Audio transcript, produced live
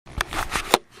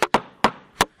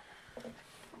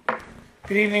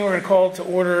Good evening. We're going to call to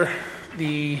order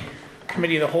the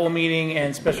Committee of the Whole meeting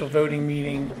and special voting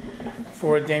meeting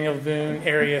for Daniel Boone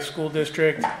Area School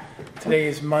District. Today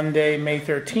is Monday, May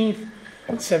 13th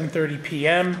at 7:30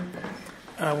 p.m.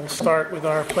 We'll start with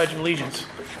our Pledge of Allegiance.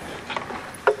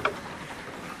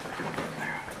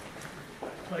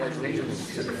 Pledge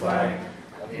allegiance to the flag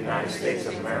of the United States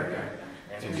of America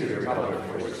and to the republic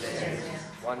for which it stands,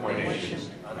 one nation,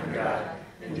 under God,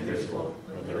 indivisible,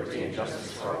 with liberty and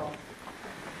justice for all.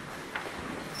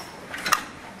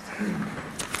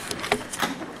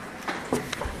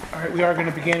 All right, we are going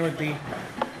to begin with the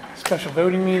special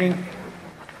voting meeting.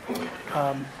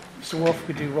 Mr. Wolf,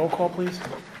 could you roll call, please?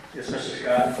 Yes, Mr.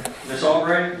 Scott. Ms.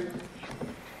 Albright?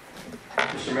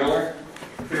 Mr. Miller?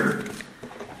 Here.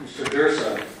 Mr.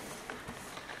 Durso?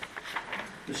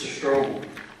 Mr. Strobel?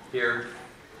 Here.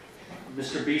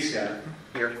 Mr. B. Scott?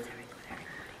 Here.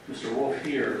 Mr. Wolf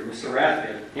here. Mr.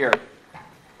 Rathgeb? Here.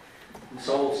 Ms.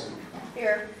 Olson?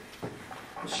 Here.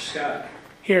 Mr. Scott?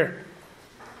 Here.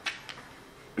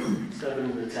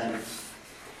 7 to 10.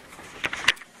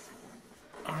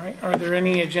 All right, are there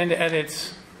any agenda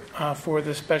edits for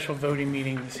the special voting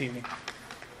meeting this evening?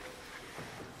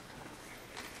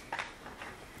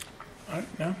 All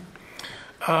right, no?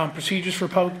 Procedures for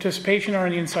public participation are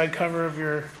on the inside cover of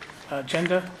your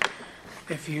agenda.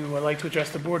 If you would like to address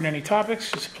the board on any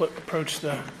topics, just approach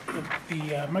the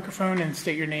microphone and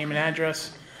state your name and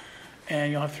address,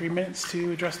 and you'll have 3 minutes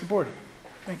to address the board.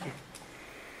 Thank you.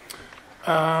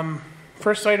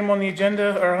 First item on the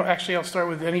agenda, or actually I'll start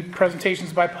with any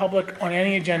presentations by public on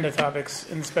any agenda topics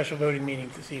in the special voting meeting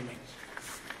this evening.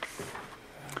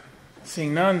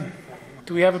 Seeing none,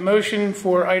 do we have a motion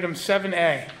for item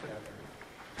 7A?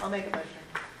 I'll make a motion.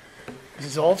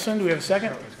 Mrs. Olson, do we have a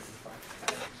second?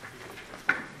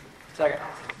 Second.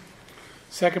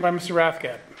 Second by Mr.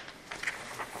 Rathgeb.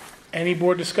 Any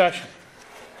board discussion?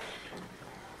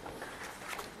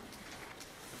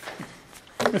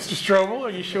 Mr. Strobel, are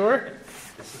you sure?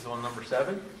 This is on number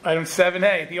 7? Item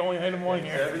 7A, the only item on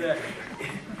here.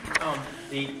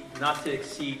 The not to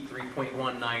exceed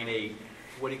 3.198,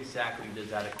 what exactly does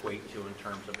that equate to in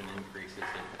terms of an increase? Is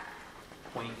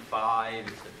it 0.5?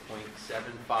 Is it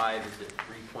 0.75? Is it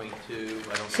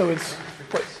 3.2? I don't So know. it's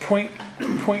what,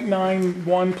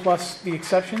 0.91 plus the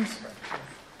exceptions?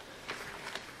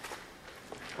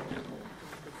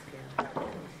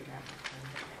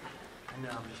 No,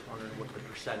 I'm just wondering what the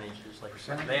percentage is. Like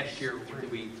last year,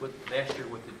 we went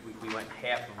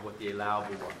half of what the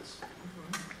allowable was.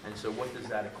 And so what does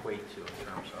that equate to in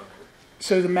terms of?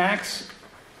 So the max,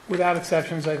 without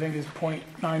exceptions, I think is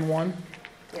 0.91.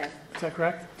 Yes. Is that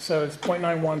correct? So it's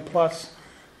 0.91 plus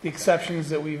the exceptions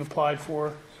that we've applied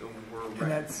for. So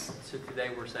So today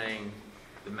we're saying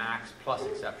the max plus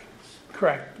exceptions.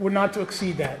 Correct. We're not to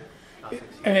exceed that. Not to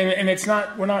exceed. And it's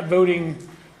not, we're not voting,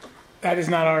 that is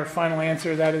not our final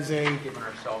answer. That is Giving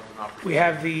ourselves an opportunity. we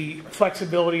have the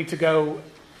flexibility to go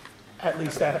at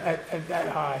least that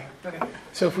high. Okay.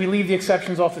 So if we leave the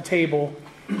exceptions off the table,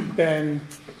 then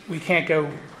we can't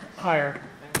go higher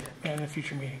in a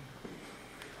future meeting.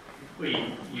 Well,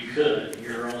 you could.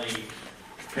 You're only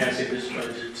passing this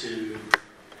budget to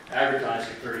advertise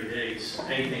for 30 days.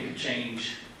 Anything could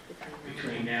change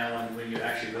between now and when you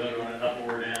actually vote on it, up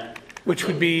or down. Which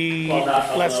would be Well,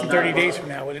 not- less than 30 not days above. from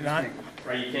now, would it not?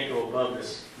 Right? You can't go above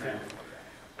this now.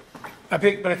 I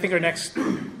think our next,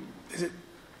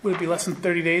 would it be less than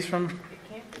 30 days from? It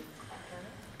can't be.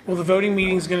 Well, the voting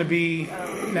meeting is going to be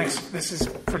next, this is,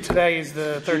 for today is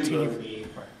the June 13th. vote meeting.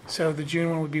 So the June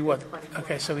one would be what?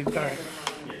 Okay, so we've got,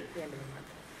 Yeah.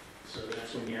 So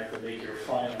that's when you have to make your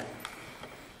final.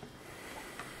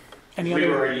 any We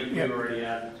other? already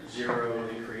Yeah. had 0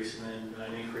 increase, and then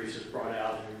an increase was brought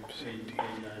out in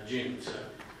June, so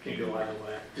can't go either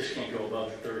way. Just can't go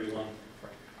above the 31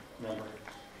 number.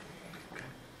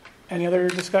 Any other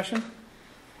discussion?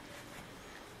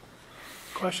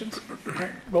 Questions? All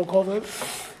right, roll call vote?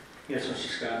 Yes, Mr.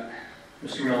 Scott.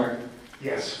 Mr. Miller.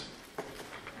 Yes.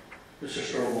 Mr.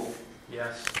 Strobel.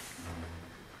 Yes.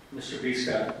 Mr. B.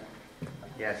 Scott.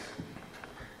 Yes.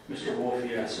 Mr. Wolf,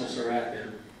 yes. Mr.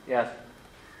 Rathgeb. Yes.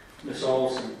 Ms.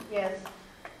 Olson. Yes.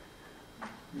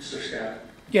 Mr. Scott.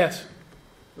 Yes.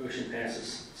 Motion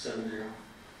passes 7-0.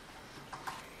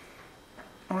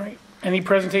 All right. Any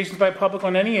presentations by public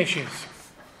on any issues?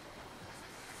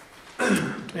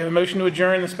 We have a motion to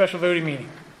adjourn the special voting meeting.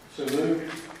 So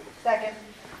moved. Second.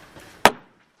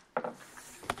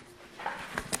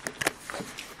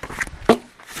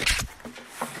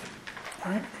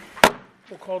 All right.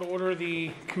 We'll call to order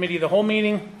the Committee of the Whole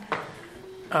meeting.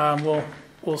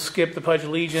 We'll skip the Pledge of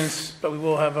Allegiance, but we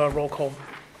will have a roll call.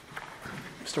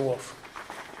 Mr. Wolf.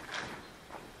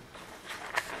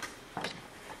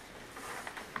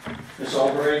 Ms.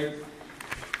 Albright?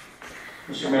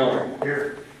 Mr. Miller?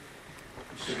 Here.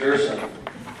 Mr. Durson?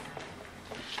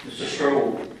 Mr.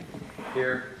 Strobel?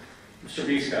 Here. Mr.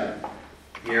 Beescott?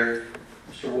 Here.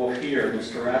 Mr. Wolf here.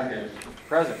 Mr. Rathke?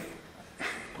 Present.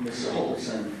 Ms.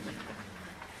 Olson?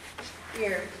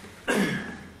 Here.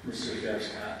 Mr.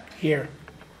 Jeff Here.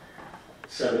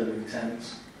 7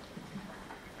 attendants.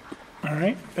 All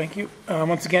right, thank you.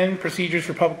 Once again, procedures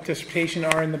for public participation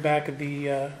are in the back of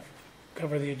the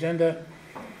cover of the agenda.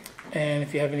 And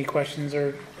if you have any questions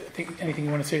or anything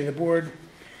you want to say to the board,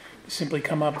 simply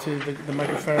come up to the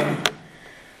microphone.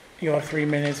 You'll have 3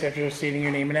 minutes after stating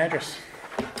your name and address.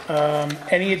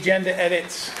 Any agenda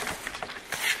edits?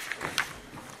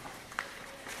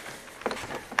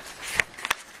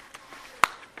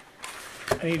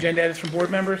 Any agenda edits from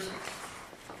board members?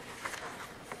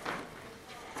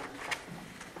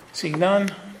 Seeing none,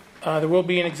 there will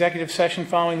be an executive session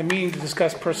following the meeting to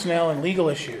discuss personnel and legal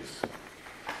issues.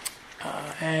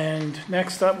 And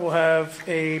next up, we'll have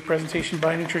a presentation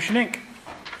by Nutrition Inc.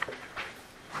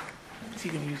 Is he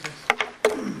going to use this?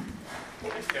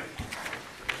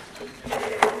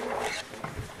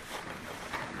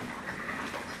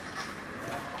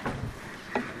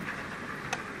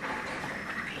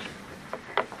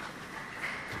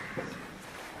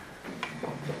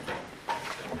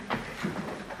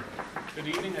 Good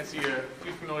evening. I see a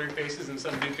few familiar faces and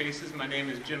some new faces. My name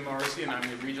is Jim Morrissey, and I'm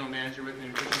the regional manager with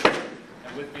Nutrition.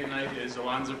 And with me tonight is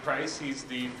Alonzo Price. He's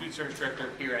the food service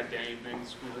director here at Danny Dominguez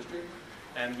School District.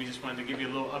 And we just wanted to give you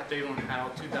a little update on how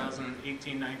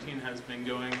 2018-19 has been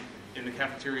going in the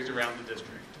cafeterias around the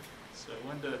district. So I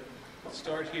wanted to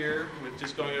start here with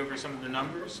just going over some of the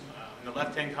numbers. In the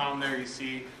left-hand column there, you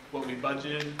see what we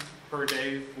budgeted per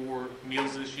day for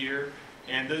meals this year.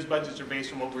 And those budgets are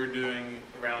based on what we were doing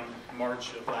around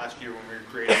March of last year when we were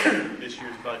creating this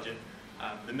year's budget.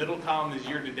 The middle column is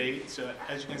year-to-date, so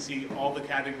as you can see, all the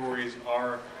categories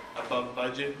are above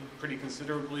budget pretty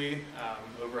considerably,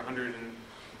 over 100 and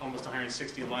almost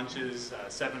 160 lunches,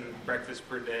 7 breakfasts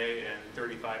per day, and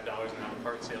 $35 an hour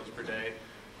cart sales per day.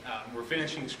 We're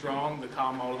finishing strong. The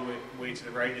column all the way to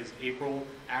the right is April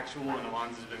actual, and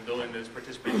Alonzo's been building those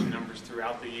participation numbers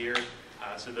throughout the year,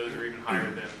 so those are even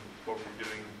higher than what we're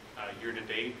doing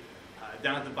year-to-date.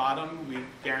 Down at the bottom, we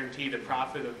guaranteed a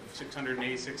profit of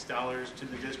 $686 to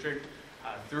the district.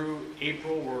 Through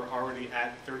April, we're already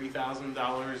at $30,000, and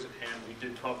we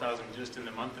did $12,000 just in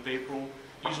the month of April.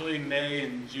 Usually May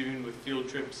and June with field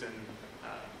trips and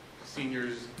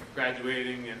seniors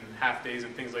graduating and half days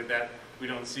and things like that, we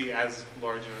don't see as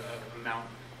large an amount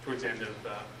towards the end of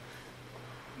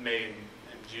May and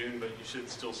June, but you should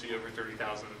still see over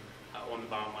 $30,000 on the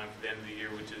bottom line for the end of the year,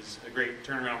 which is a great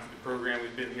turnaround for the program.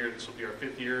 We've been here, this will be our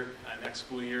 5th year next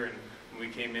school year, and when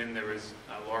we came in, there was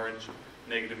large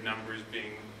negative numbers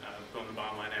being put on the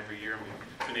bottom line every year, and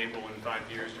we've been able in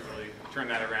 5 years to really turn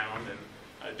that around.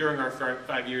 And during our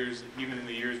 5 years, even in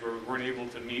the years where we weren't able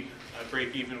to meet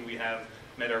break even, we have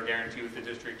met our guarantee with the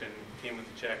district and came with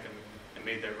a check and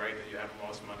made that right, that you haven't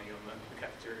lost money on the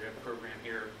cafeteria program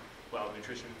here while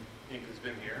Nutrition Inc. has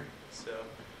been here. So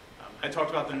I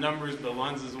talked about the numbers, but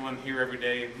Alonzo's the one here every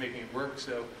day making it work.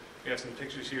 So we have some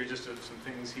pictures here just of some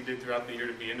things he did throughout the year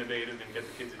to be innovative and get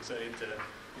the kids excited to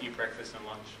eat breakfast and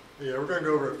lunch. Yeah, we're going to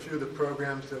go over a few of the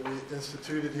programs that we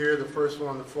instituted here. The first one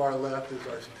on the far left is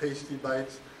our Tasty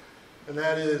Bites. And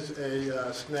that is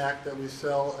a snack that we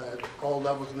sell at all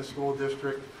levels in the school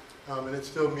district. And it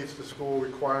still meets the school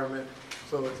requirement.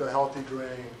 So it's a healthy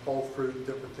grain, whole fruit,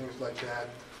 different things like that.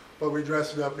 But we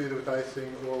dress it up either with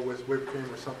icing or with whipped cream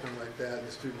or something like that, and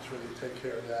the students really take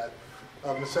care of that.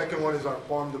 The second one is our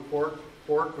Farm to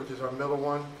Fork, which is our middle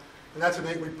one. And that's an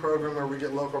 8-week program where we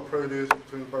get local produce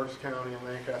between Berks County and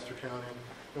Lancaster County.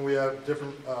 And we have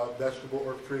different vegetable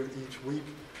or fruit each week,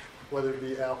 whether it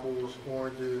be apples,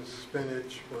 oranges,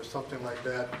 spinach, or something like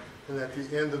that. And at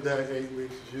the end of that 8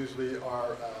 weeks is usually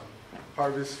our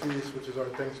Harvest Feast, which is our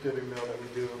Thanksgiving meal that we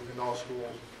do in all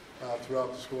schools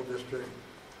throughout the school district.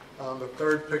 The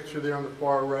third picture there on the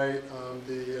far right,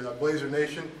 the Blazer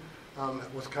Nation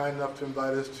was kind enough to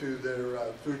invite us to their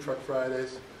Food Truck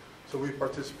Fridays. So we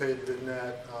participated in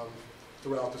that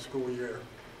throughout the school year.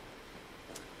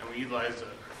 And we utilized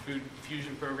a food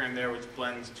fusion program there, which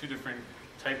blends 2 different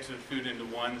types of food into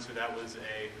one. So that was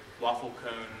a waffle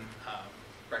cone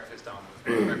breakfast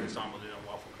omelet, breakfast omelet in a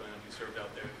waffle cone that we served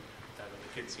out there that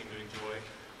the kids seemed to enjoy.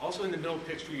 Also in the middle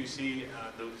picture, you see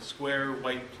the square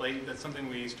white plate. That's something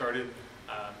we started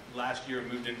last year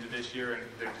and moved into this year. And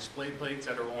they're display plates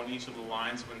that are on each of the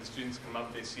lines. When the students come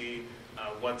up, they see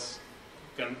what's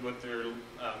what their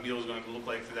meal is going to look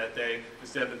like for that day.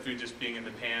 Instead of the food just being in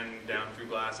the pan down through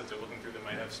glass that they're looking through, they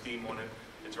might have steam on it.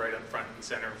 It's right up front and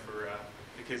center for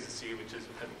the kids to see, which has,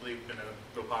 I believe, been a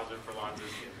real positive for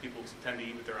Lonza's. People tend to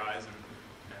eat with their eyes and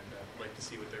like to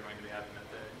see what they're going to be having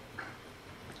that day.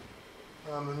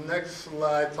 The next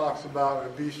slide talks about our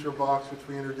bistro box, which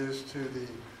we introduced to the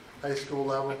high school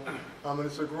level. And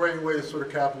it's a great way to sort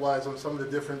of capitalize on some of the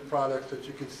different products that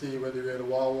you can see, whether you're at a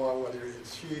Wawa, whether you're at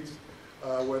Sheetz,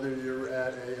 whether you're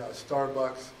at a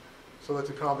Starbucks. So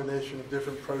it's a combination of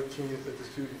different proteins that the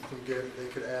students can get. They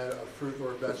could add a fruit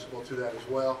or a vegetable to that as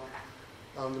well.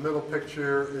 The middle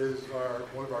picture is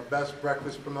one of our best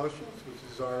breakfast promotions, which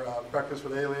is our Breakfast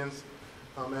with Aliens.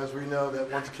 As we know that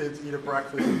once kids eat a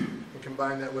breakfast and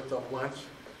combine that with the lunch,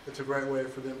 it's a great way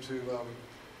for them to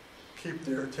keep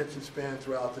their attention span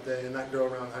throughout the day and not go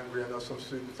around hungry. I know some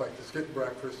students like to skip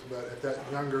breakfast, but at that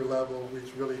younger level, we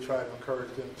really try to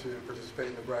encourage them to participate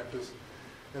in the breakfast.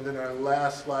 And then our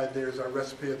last slide there is our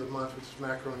recipe of the month, which is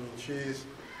macaroni and cheese.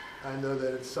 I know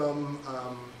that it's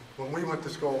when we went to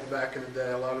school back in the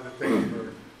day, a lot of the things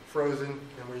were frozen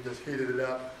and we just heated it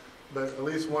up. But at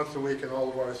least once a week in all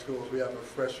of our schools, we have a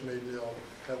fresh made meal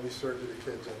that we serve to the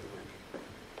kids every week.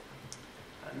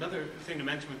 Another thing to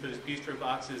mention with those bistro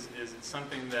boxes is it's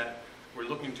something that we're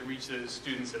looking to reach those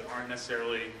students that aren't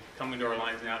necessarily coming to our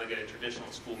lines now to get a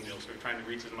traditional school meal. So we're trying to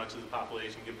reach as much of the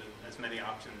population, give them as many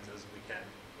options as we can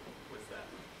with that.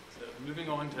 So moving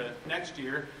on to next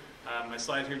year, my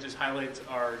slide here just highlights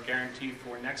our guarantee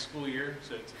for next school year.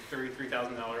 So it's a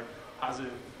 $33,000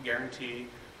 positive guarantee.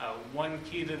 One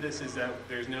key to this is that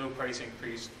there's no price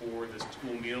increase for the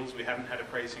school meals. We haven't had a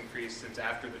price increase since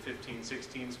after the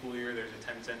 15-16 school year. There's a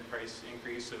 10-cent price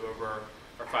increase. So over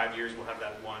our 5 years, we'll have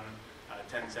that one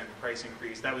 10-cent price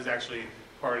increase. That was actually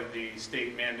part of the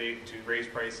state mandate to raise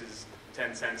prices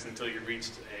 10 cents until you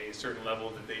reached a certain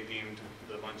level that they deemed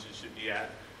the lunches should be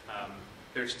at.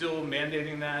 They're still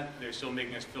mandating that. They're still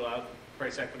making us fill out the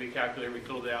price equity calculator. We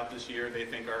filled it out this year. They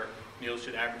think our meals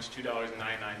should average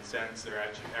 $2.99. They're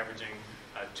actually averaging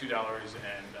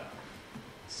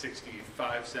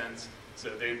 $2.65. So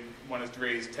they want us to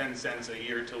raise 10 cents a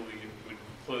year until we would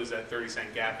close that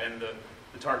 30-cent gap, and the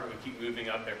target would keep moving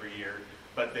up every year.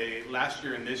 But they, last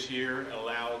year and this year,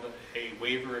 allowed a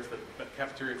waiver if the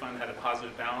cafeteria fund had a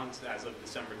positive balance as of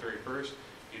December 31st.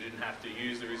 You didn't have to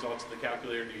use the results of the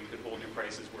calculator. You could hold your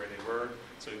prices where they were.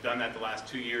 So we've done that the last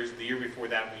 2 years. The year before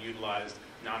that, we utilized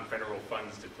non-federal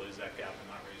funds to close that gap and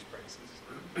not raise prices.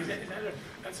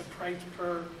 That's a price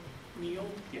per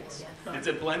meal? Yes. It's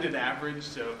a blended average,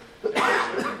 so there's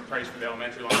a price for the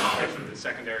elementary lunch, a price for the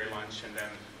secondary lunch, and then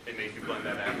they make you blend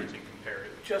that average and compare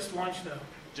it. Just lunch, though?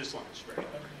 Just lunch, right.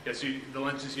 Okay. Yeah, so the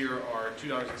lunches here are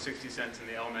 $2.60 in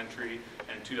the elementary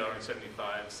and $2.75 in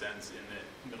the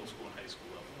middle school and high school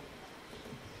level.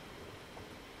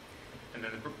 And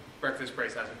then the breakfast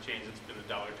price hasn't changed. It's been $1.10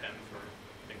 for, I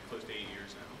think, close to 8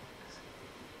 years now.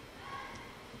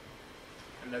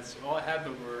 And that's all I have,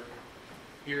 but we're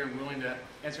here and willing to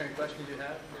answer any questions you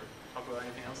have or talk about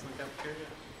anything else in the cafeteria.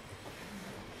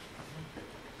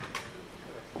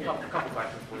 A couple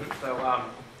questions for you. So,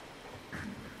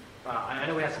 I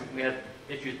know we had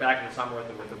issues back in the summer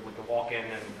with the walk-in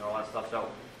and all that stuff. So,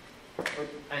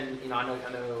 and I know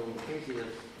Casey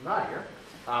is not here.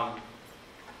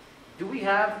 Do we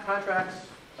have contracts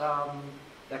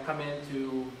that come in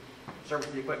to service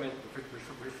the equipment,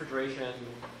 refrigeration,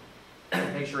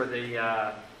 make sure the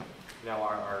our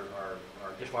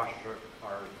dishwashers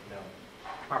are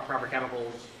proper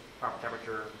chemicals, proper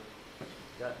temperature?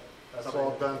 That's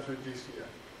all done through DCA.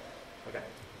 Okay,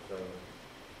 so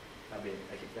that'd be a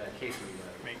Casey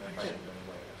question.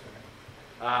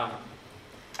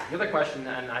 The other question,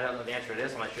 and I don't know the answer to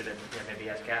this, and I should maybe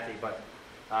ask Kathy, but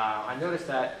I noticed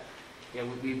that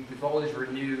we've always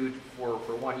renewed for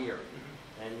 1 year,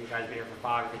 and you guys been here for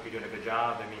 5. I think you're doing a good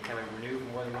job. I mean, can we renew for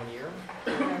more than 1 year?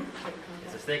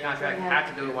 It's a state contract. You have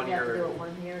to do it 1 year. We have to do it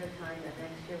 1 year at a time, and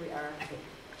next year we are.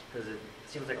 Because it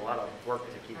seems like a lot of work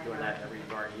to keep doing that every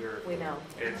year. We know.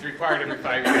 It's required every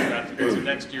 5 years. So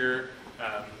next year,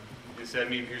 instead of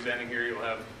me presenting here, you'll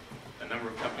have a number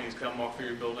of companies come walk through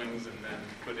your buildings and then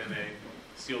put in a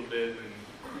sealed bid, and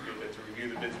you'll get to review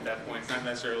the bids at that point. It's not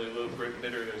necessarily a low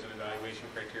bidder. There's an evaluation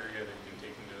criteria that you can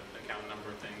take into account a number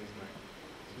of things, and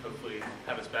hopefully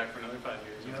have us back for another 5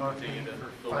 years. You know, continue to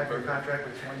build a 5-year program. contract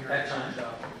with 1 year. Excellent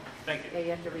job. Thank you. Yeah,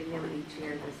 you have to renew it each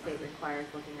year. The state requires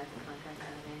looking at the contract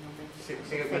on an annual basis. So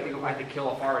I have to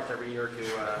kill a forest every year to...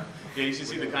 Yeah, you should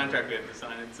see the contract we have to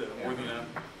sign. It's more than a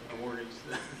mortgage.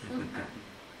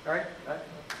 All right,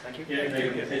 thank you. Yeah,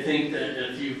 I think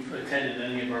that if you've attended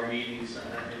any of our meetings,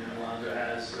 and Alonzo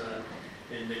has,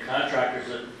 And the contractors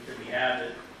that we have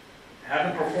that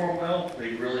haven't performed well,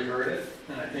 they really hurt it.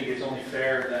 And I think it's only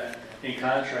fair that, in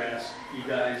contrast, you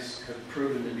guys have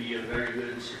proven to be a very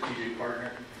good strategic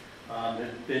partner.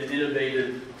 Have been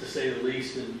innovative, to say the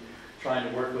least, in trying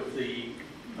to work with the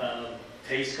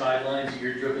TASTE guidelines that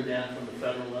you're driven down from the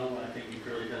federal level. I think you've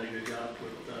really done a good job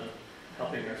with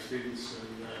helping our students.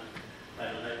 And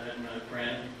I know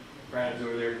Brandon's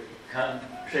over there kind of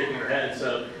shaking her head.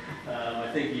 So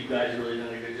I think you guys have really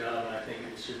done a good job, and I think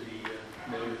it should be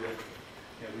noted that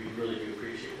we really do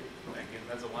appreciate it. Thank you.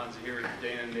 That's Alonzo here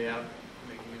day in and day out,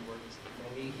 making it work.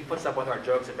 He puts up with our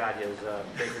jokes about his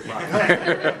baker's box.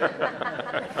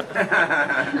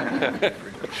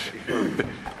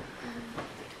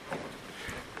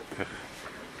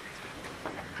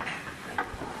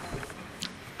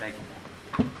 Thank you.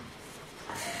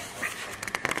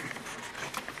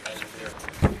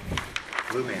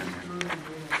 Blue man.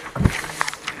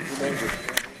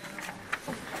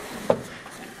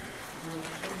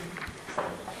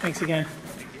 Thanks again.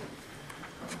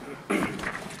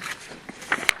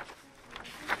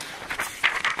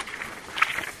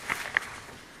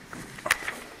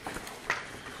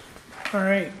 All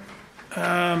right.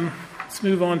 Let's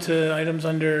move on to items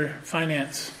under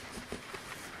finance.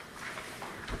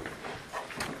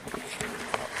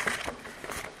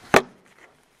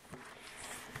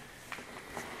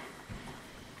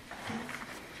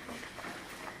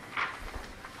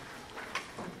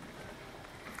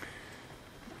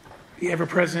 The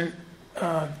ever-present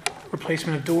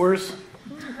replacement of doors.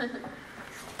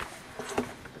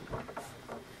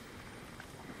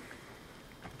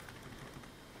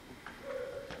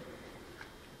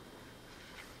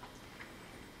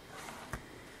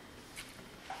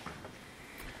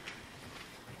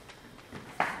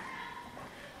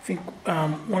 I think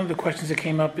one of the questions that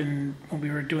came up when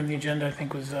we were doing the agenda, I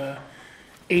think, was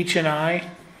H&I.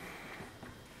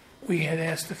 We had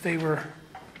asked if they were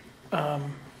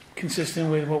consistent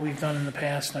with what we've done in the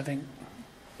past, and I think.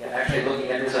 Yeah, actually,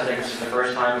 looking at this, I think this is the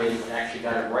first time we actually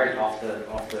got it right off the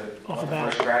bat.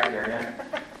 first crack here.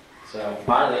 Yeah. So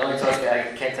finally, it only took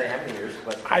I can't tell you how many years,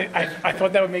 but I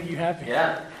thought that would make you happy.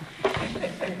 yeah.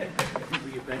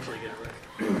 We eventually get it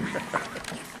right.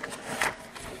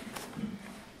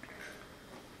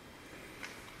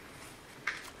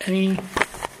 Any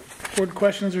board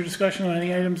questions or discussion on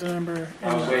any items that number?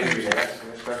 I was waiting for you,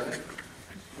 Mr. President.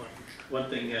 One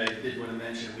thing I did want to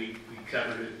mention, we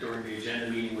covered it during the agenda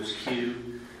meeting, was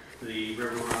Q, the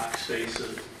River Rock space.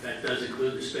 That does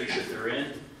include the space that they're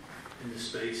in the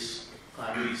space,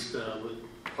 at least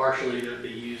partially that they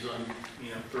use on,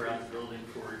 throughout the building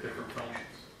for different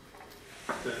functions.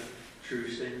 Is that true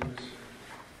statement?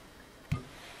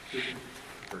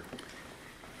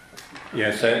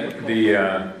 Yes,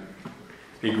 the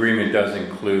agreement does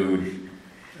include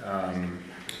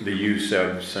the use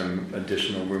of some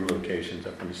additional room locations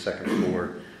up on the second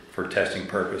floor for testing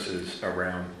purposes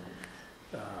around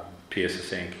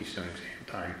PSSA and Keystone exam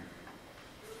time.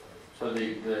 So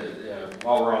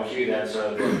while we're on Q then,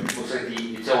 so it looks like the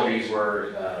utilities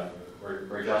were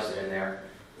adjusted in there.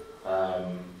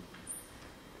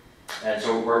 And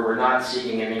so we're not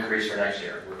seeking an increase for next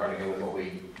year. We're going to go with what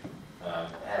we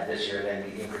had this year, and then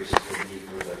the increases would be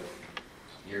for the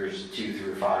years 2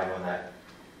 through 5 on that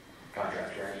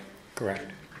contract, right?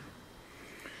 Correct.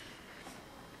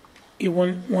 Yeah,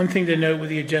 one thing to note with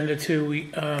the agenda too,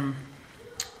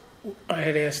 I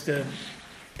had asked that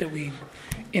we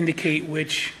indicate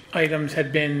which items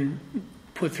had been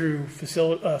put through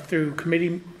through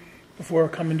committee before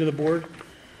coming to the board.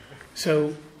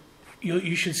 So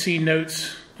you should see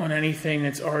notes on anything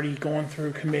that's already gone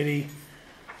through committee.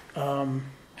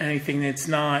 Anything that's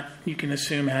not, you can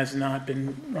assume has not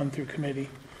been run through committee.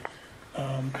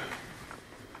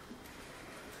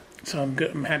 So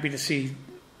I'm happy to see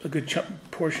a good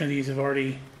portion of these have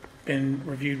already been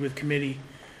reviewed with committee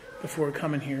before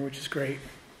coming here, which is great.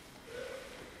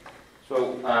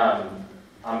 So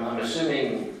I'm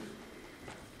assuming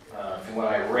from what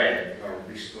I read, or at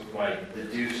least what I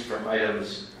deduced from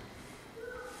items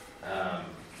about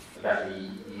the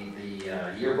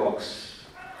yearbooks,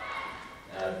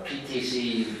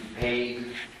 PTC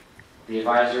paid the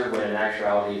advisor when in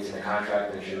actuality it's in the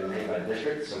contract and it should have been paid by the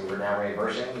district, so we're now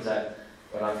reimbursing. Is that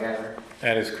what I'm gathering?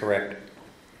 That is correct.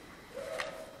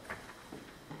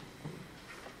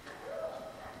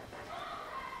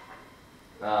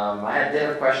 I did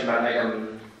have a question about an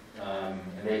item, and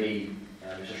maybe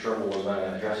Mr. Strobel was going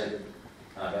to address it,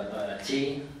 but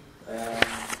T, the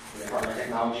Department of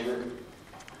Technology Group.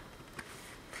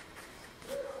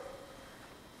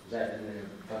 Is that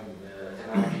from the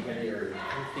Technology Committee, or?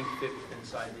 I think fit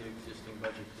inside the existing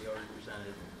budget they already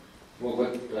presented.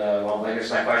 Well, I guess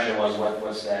my question was, what's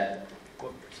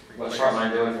what's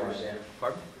Frontline doing for us, yeah?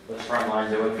 Pardon? What's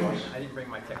Frontline doing for us? I didn't bring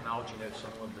my technology notes, so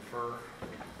I'm going to defer.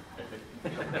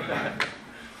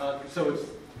 So it's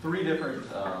 3 different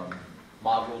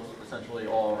modules, essentially,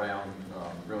 all around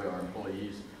really our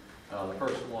employees. The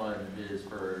first one is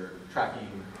for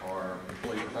tracking our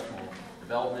employee professional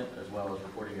development, as well as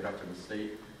reporting it up to the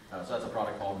state. So that's a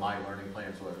product called My Learning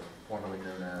Plan, so it's formerly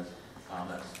known as.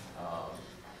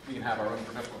 We can have our own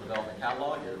professional development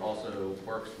catalog. It also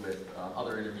works with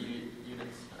other intermediate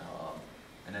units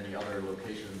and any other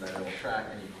locations that it will track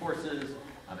any courses,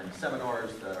 any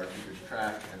seminars that our teachers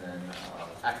track, and then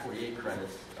Act 48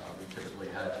 credits. We typically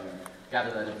had to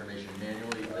gather that information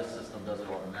manually. This system does it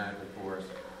automatically for us,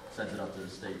 sends it up to the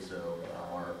state, so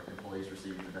our employees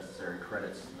receive the necessary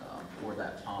credits for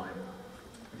that time.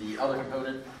 The other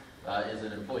component is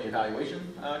an employee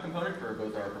evaluation component for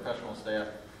both our professional staff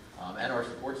and our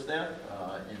support staff.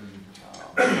 In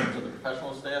terms of the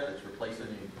professional staff, it's replacing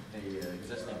an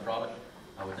existing product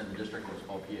within the district, what's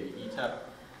called PA ETEP,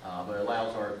 but it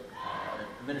allows our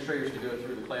administrators to go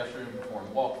through the classroom, perform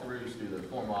walkthroughs, do the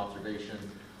formal observation,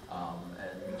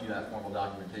 and do that formal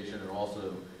documentation, and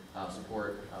also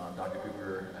support Dr.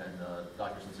 Cooper and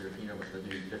Dr. Sincerino with the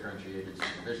new differentiated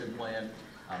supervision plan,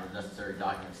 the necessary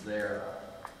documents there.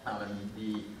 And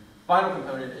the final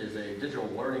component is a digital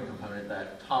learning component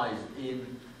that ties in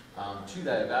to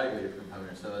that evaluative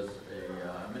component. So as an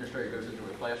administrator goes into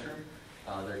a classroom,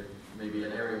 there may be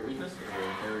an area of weakness or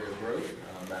an area of growth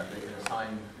that they can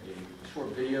assign a short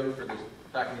video for the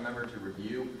faculty member to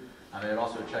review. And it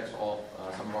also checks off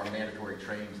some of our mandatory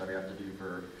trainings that we have to do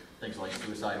for things like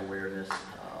suicide awareness,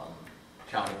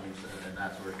 child abuse, and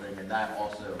that sort of thing. And that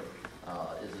also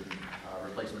is a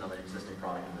replacement of an existing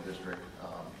product in the district,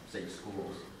 Safe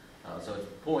Schools. So it's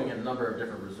pulling in a number of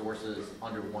different resources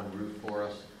under one roof for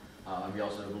us. And we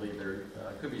also believe there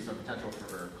could be some potential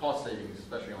for cost savings,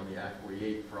 especially on the Act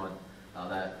 48 front,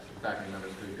 that faculty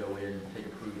members could go in and take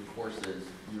approved courses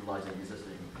utilizing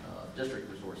existing district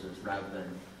resources rather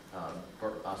than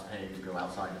for us paying to go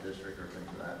outside the district or things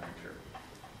of that nature.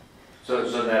 So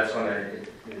that's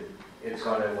it's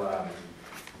going to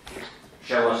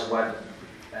show us what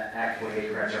Act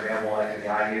 48 grants are available, like in the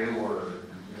IU, or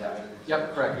is that?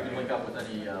 Yep, correct. We can link up with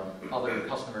any other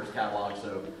customers' catalog.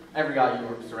 So every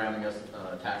IU surrounding us,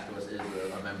 attached to us, is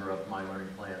a member of My Learning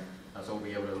Plan. So we'll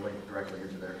be able to link directly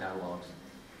into their catalogs.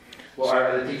 Well,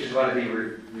 are the teachers going to be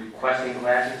requesting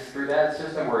classes through that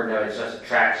system, or no? It just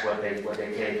tracks what they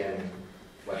take and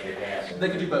what they pass. They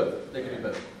can do both. They can do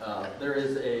both. There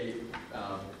is a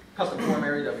custom form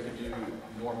area that we can do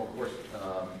normal course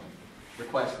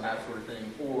requests and that sort of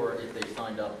thing, or if they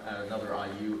signed up at another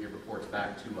IU, it reports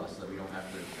back to us so that we don't have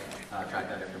to track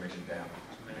that information down.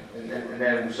 And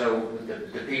then so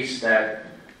the piece that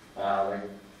like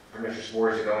Mr.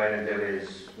 Spores to go in and do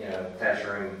his test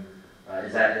room,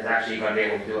 is actually going to be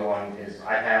able to do it on his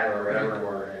iPad or whatever,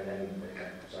 or and then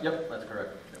okay. So. Yep, that's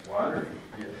correct. Wonderful.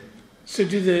 Yeah. So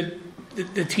do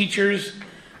the teachers,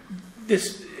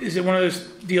 is it one of those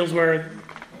deals where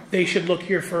they should look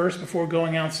here first before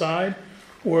going outside?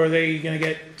 Or are they going to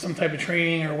get some type of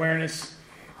training or awareness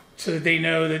so that they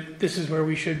know that this is where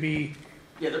we should be?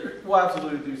 Yeah, we'll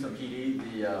absolutely do some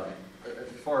PD. As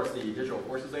far as the digital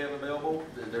courses they have available,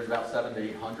 there's about 700 to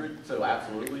 800. So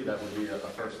absolutely, that would be a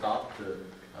first stop to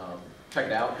check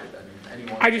it out. I mean,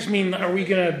 anyone. I just mean, are we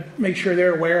going to make sure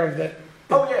they're aware of that?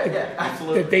 Yeah,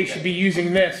 absolutely. That they should be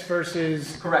using this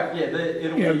versus correct. Yeah,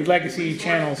 it'll be legacy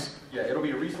channels. Yeah, it'll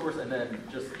be a resource, and then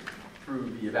just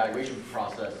through the evaluation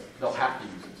process, they'll have to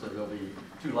use it. So there'll be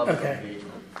 2 levels of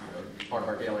engagement, part of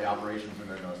our daily operations, and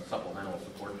then a supplemental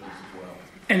support piece as well.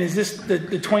 And is this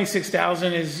the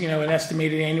 26,000 is an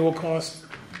estimated annual cost,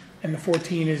 and the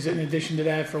 14 is in addition to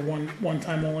that for one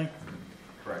time only?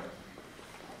 Correct.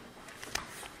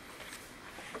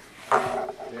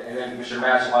 And then Mr.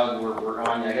 Mass, while we're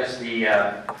on, I guess the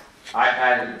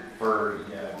iPad for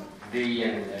V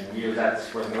and U, that's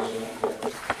for the middle school?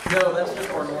 No, that's just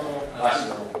our normal.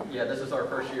 Yeah, this is our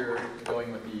first year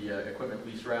going with the equipment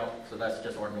lease route, so that's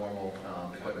just our normal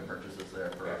equipment purchases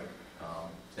there for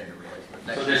standard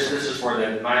replacement. So this is for the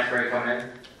 9th grade coming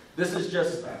in? This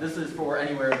is for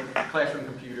anywhere classroom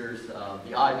computers,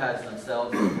 the iPads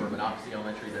themselves for Monocacy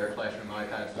Elementary, their classroom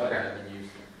iPads that have been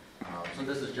used. So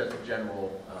this is just a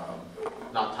general,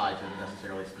 not tied to a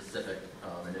necessarily specific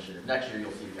initiative. Next year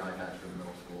you'll see the iPads for the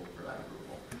middle school for that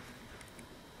approval.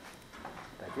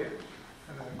 Thank you.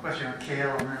 I have a question on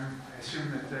KLM. I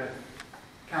assume that the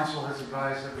council has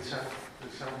advised that we settle the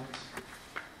settlements,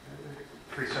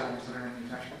 the 3 settlements that are in the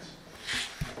attachments.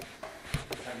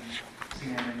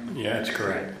 Yeah, that's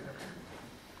correct.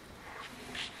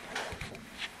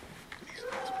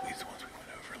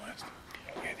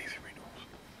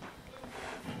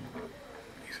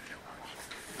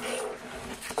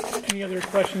 Any other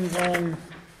questions on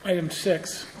item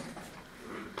 6?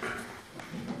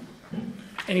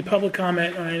 Any public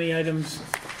comment on any items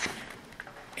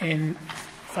in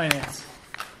finance?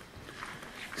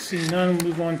 Seeing none, we'll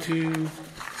move on to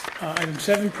item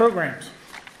 7, programs.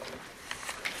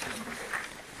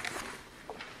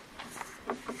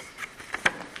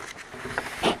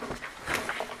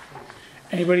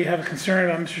 Anybody have a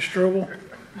concern about Mr. Strobel?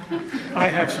 I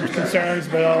have some concerns,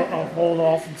 but I'll hold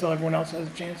off until everyone else has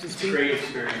a chance to It's a speak. great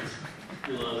experience.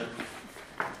 You love it.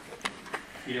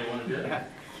 You don't want to do it.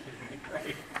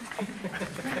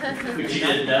 But you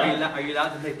didn't know. Are you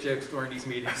allowed to make jokes during these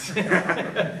meetings?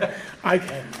 I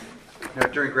can. No,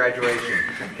 during graduation.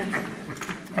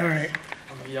 All right.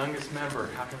 I'm the youngest member.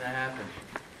 How can that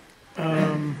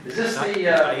happen? Is this Not the,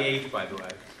 by age, by the way.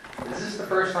 is this the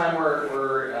first time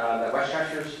that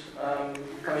Westchester's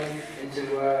coming into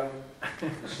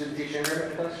the student teaching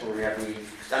agreement with us? Or we have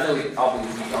I know we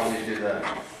always do the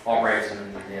Albrights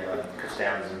and the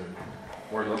Cookstowns and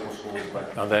more local schools,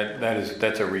 but. No,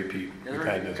 that's a repeat. We've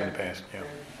had those in the past, yeah.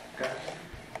 Okay.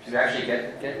 Do you actually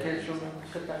get kids from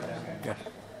Cookstown? Yes.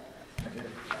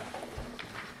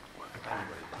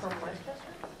 From Westchester?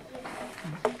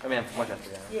 I mean, from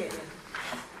Westchester, yeah.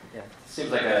 Yeah.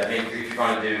 Seems like maybe if you're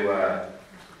going to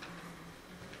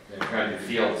do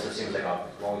fields, it seems like a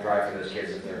long drive for those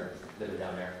kids if they're living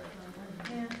down there.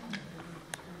 Yeah.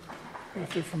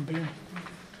 If they're from Boone.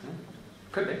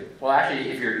 Could be. Well, actually,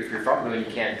 if you're from Boone,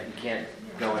 you can't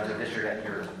go into a district that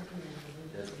you're.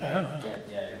 Oh. You can't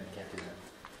do that.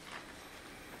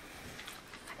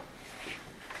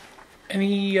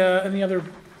 Any other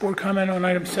board comment on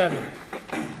item 7?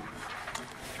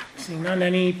 Seeing none,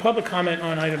 any public comment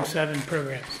on item 7,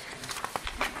 programs?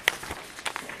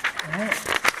 All right.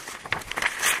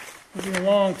 Moving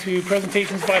along to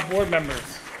presentations by board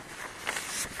members.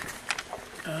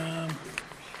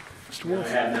 Mr. I Wolf.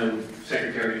 have no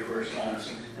secretary of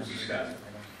correspondence, Mr. Scott.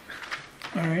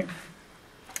 All right.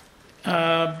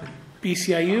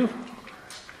 BCIU.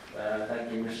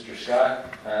 Thank you, Mr. Scott.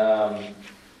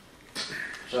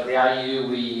 So at the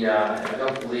IU, I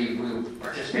don't believe we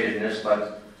participated in this,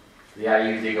 but the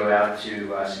IU did go out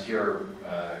to secure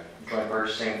joint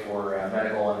purchasing for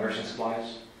medical and nursing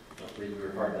supplies. I don't believe we were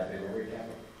part of that big order,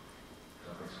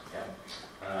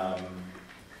 yeah.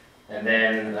 And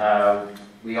then the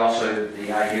IU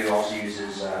also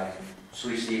uses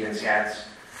Sweet Stevens, Katz,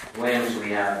 Williams.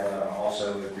 We have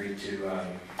also agreed to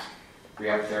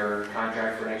re-up their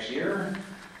contract for next year,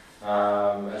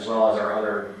 as well as our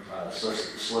other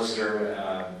solicitor.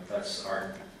 That's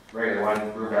our regular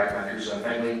one, Brubeck, Mancuso, and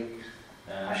Fengley.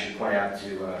 I should point out to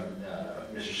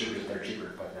Mr. Super that they're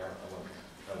cheaper, but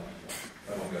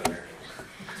I won't go there.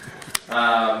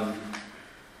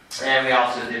 And we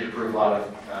also did approve a lot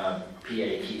of PA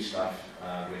key stuff,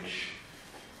 which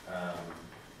I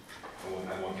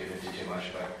won't get into too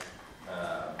much, but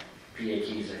PA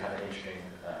keys are kind of interesting.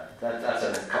 That's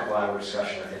a couple-hour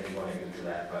discussion. I think we want to get into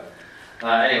that, but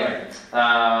anyway.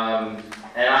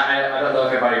 And I don't know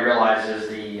if everybody realizes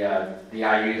the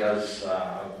IU does.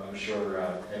 I'm sure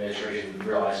administration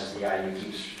realizes the IU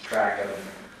keeps track of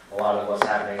a lot of what's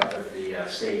happening up at the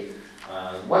state.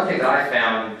 One thing that I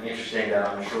found interesting that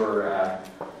I'm sure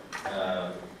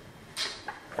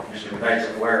Mr. McKnight's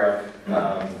aware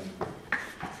of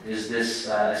is this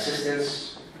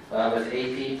assistance with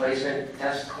AP placement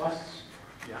test costs.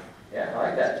 Yeah, I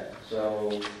like that.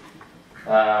 So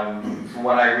from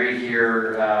what I read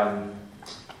here,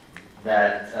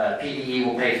 that PDE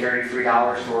will pay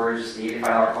 $33 towards the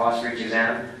 $85 cost for each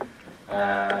exam,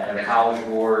 and the College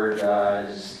Board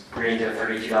is agreeing to a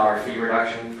 $32 fee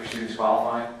reduction for students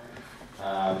qualifying.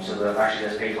 So they'll actually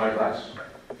just pay $20.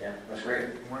 Yeah, that's great.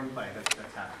 We're in play.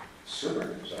 That's happening.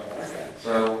 Super. So I like that.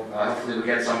 So hopefully we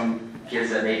get some kids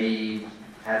that maybe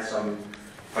had some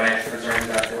financial concerns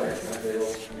out there. That they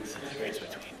will.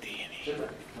 Super.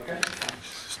 Okay.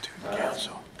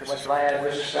 What should I add,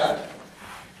 Mr. Scott?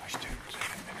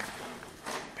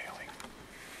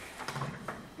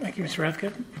 Thank you, Mr.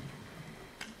 Rathke.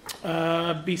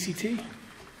 BCT.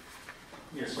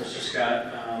 Yes, Mr. Scott.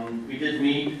 We did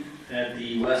meet at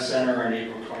the West Center on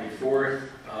April 24th.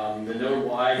 The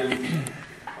notable item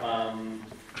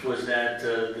was that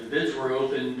the bids were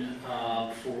opened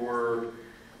for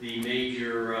the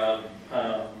major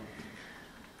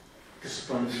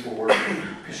disciplines for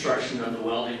construction of the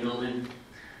welding building.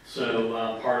 So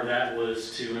part of that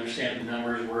was to understand the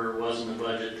numbers where it was in the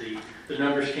budget. The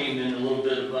numbers came in a little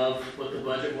bit above what the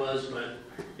budget was, but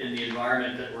in the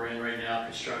environment that we're in right now,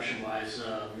 construction-wise,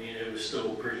 it was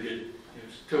still pretty good. It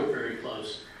was still very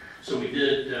close. So we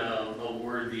did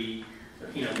award the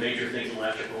major things,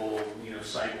 electrical,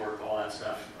 site work, all that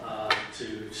stuff,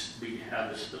 to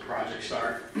have the project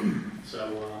start.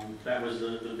 So that was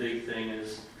the big thing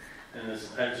and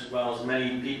as well as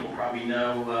many people probably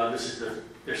know,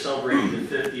 they're celebrating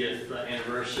the 50th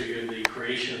anniversary of the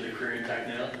creation of the Career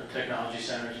and Technology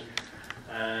Centers.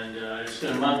 And it's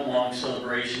been a month-long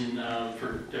celebration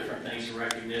for different things and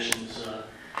recognitions.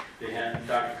 They had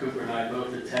Dr. Cooper and I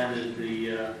both attended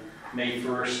the May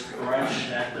 1st brunch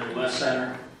at the West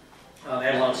Center. They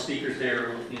had a lot of speakers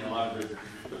there. A lot of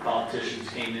the politicians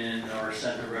came in or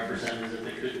sent their representatives if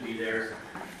they couldn't be there.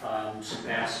 Some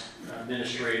past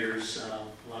administrators,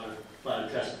 a lot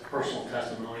of personal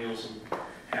testimonials and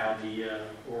how the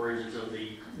origins of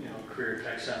the Career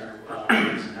Tech Center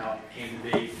and how it came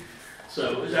to be.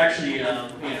 So it was actually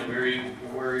very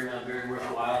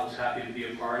worthwhile. I was happy to be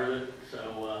a part of it.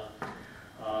 So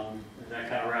that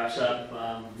kind of wraps up.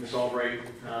 Ms. Albright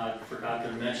forgot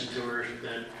to mention to her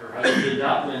that her husband did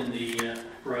not win the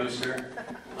Roadster.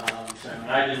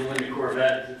 And I didn't win the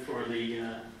Corvette for the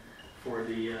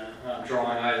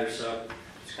drawing either. So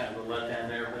it's kind of a letdown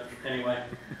there. But anyway,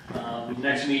 the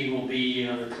next meeting will be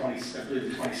I believe the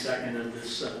 22nd of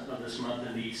this month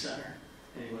in the East Center.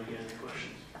 Anybody got any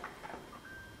questions?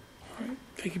 All right.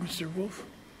 Thank you, Mr. Wolf.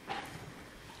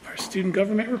 Our student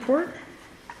government report.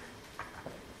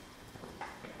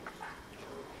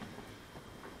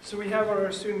 So we have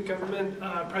our student government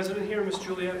president here, Ms.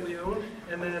 Juliette Leone,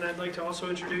 and then I'd like to also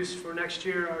introduce for next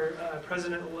year our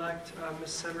president-elect,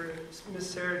 Ms.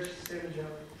 Sarah Sanagelli.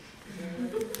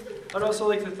 I'd also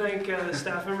like to thank the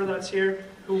staff member that's here,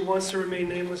 who wants to remain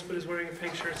nameless but is wearing a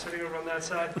pink shirt sitting over on that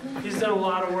side. He's done a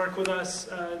lot of work with us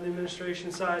in the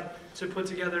administration side to put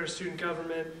together a student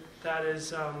government that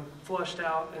is flushed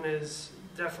out and is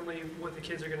definitely what the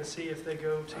kids are going to see if they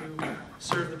go to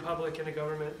serve the public in a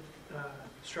government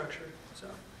structure. So,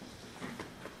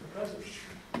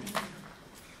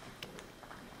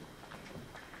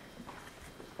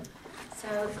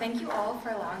 thank you all for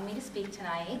allowing me to speak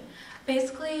tonight.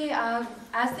 Basically,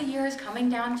 as the year is coming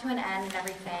down to an end and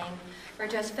everything, we're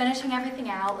just finishing everything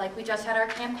out. Like, we just had our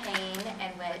campaign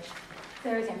in which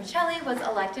Sarah Zamichelli was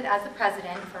elected as the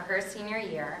president for her senior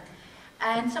year.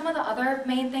 And some of the other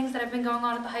main things that have been going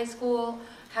on at the high school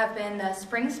have been the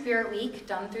Spring Spirit Week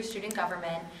done through student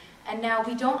government. And now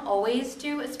we don't always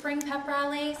do a spring pep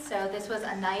rally, so this was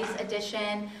a nice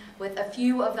addition with a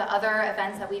few of the other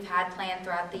events that we've had planned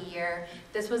throughout the year.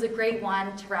 This was a great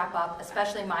one to wrap up,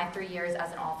 especially my 3 years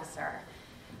as an officer.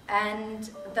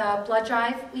 And the blood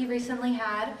drive we recently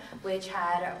had, which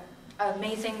had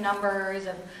amazing numbers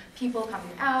of people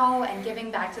coming out and giving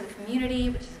back to the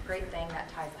community, which is a great thing that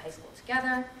ties the high school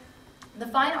together. The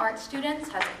fine arts students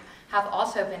have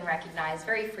also been recognized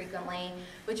very frequently,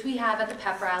 which we have at the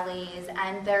pep rallies,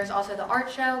 and there's also the art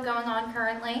show going on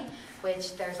currently,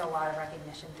 which there's a lot of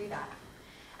recognition through that.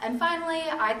 And finally,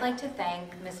 I'd like to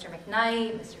thank Mr.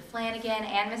 McKnight, Mr. Flanagan,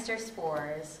 and Mr.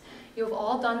 Spores. You have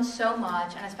all done so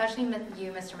much, and especially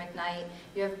you, Mr. McKnight.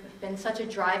 You have been such a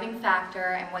driving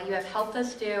factor in what you have helped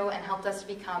us do and helped us to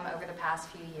become over the past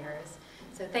few years.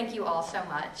 So thank you all so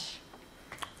much.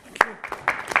 Thank you.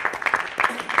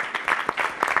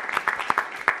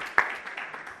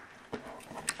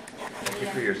 Thank you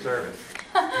for your service.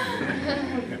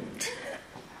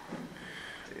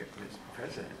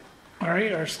 President. All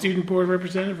right, our student board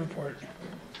representative report.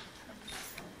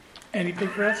 Anything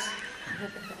for us?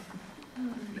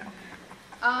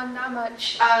 Not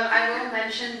much. I will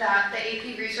mention that the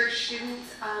AP research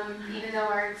students, even though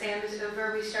our exam is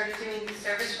over, we started doing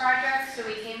service projects. So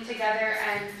we came together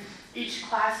and each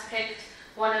class picked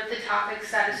one of the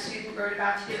topics that a student wrote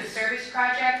about to do a service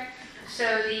project.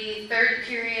 So the third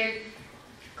period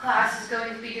class is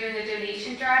going to be doing a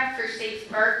donation drive for Safe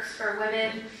Berks for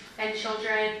women and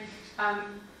children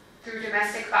through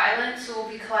domestic violence. So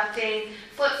we'll be collecting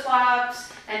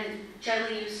flip-flops and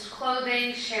gently used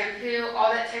clothing, shampoo,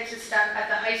 all that types of stuff at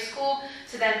the high school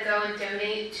to then go and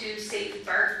donate to Safe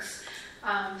Berks.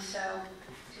 So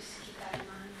just keep that in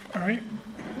mind. All right,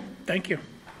 thank you.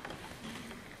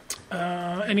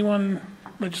 Anyone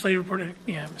legislative report?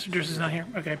 Yeah, Mr. Durst is not here.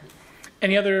 Okay.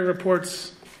 Any other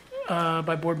reports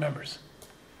by board members?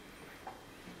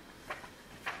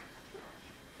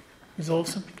 Ms.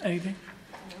 Olson, anything?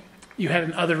 You had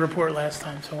an other report last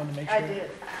time, so I want to make sure. I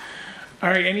did. All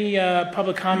right, any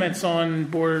public comments on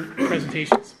board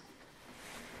presentations?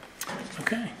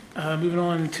 Okay, moving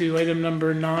on to item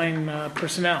number 9,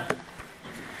 personnel.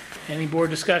 Any board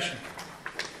discussion?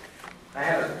 I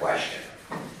have a question.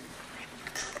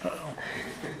 Uh-oh.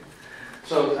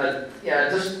 So,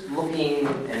 just looking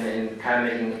and kind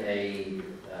of making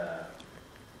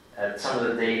at some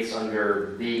of the dates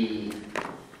under B,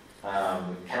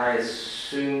 can I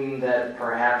assume that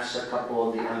perhaps a couple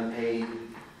of the unpaid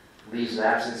leaves of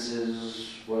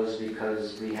absences was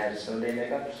because we had snow day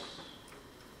makeups?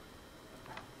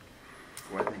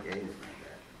 Well, I think A is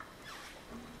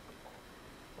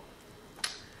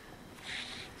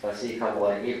So I see a couple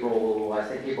like April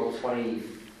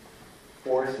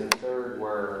 24th and 3rd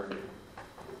were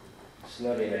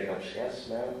snow day makeups, yes,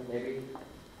 no, maybe?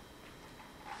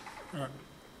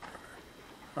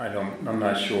 I'm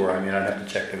not sure. I mean, I'd have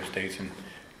to check those dates, and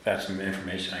if that's some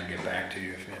information I can get back to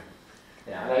you if you.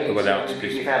 Yeah, I know Without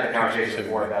we've had the conversation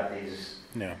before about these,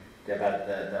 No. about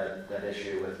that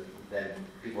issue with then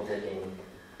people taking,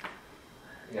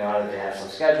 either they have some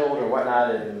scheduled or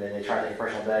whatnot, and then they try to take a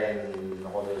personal day, and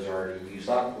all those are already used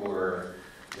up, or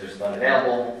there's none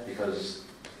available because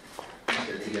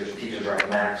the teachers are at the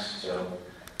max. So,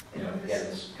 again,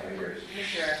 it's kind of curious.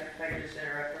 Mr. If I could just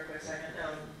interrupt for a quick second.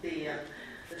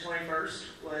 The 21st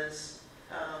was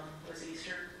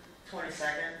Easter.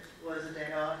 22nd was a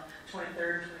day off.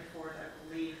 23rd, 24th, I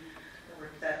believe, were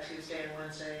that Tuesday and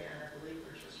Wednesday, and I believe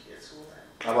we're supposed to be at school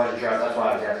then. I wasn't sure. That's why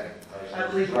I was asking. I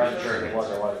believe I wasn't sure if it was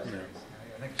or wasn't. I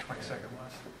think 22nd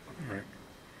was. Right.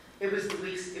 It was the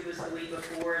week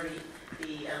before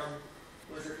the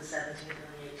was it the 17th and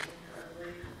the 18th, I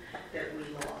believe, that we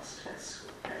lost at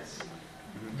school.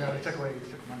 No, they took away the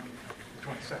Monday, the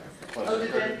 22nd. Oh,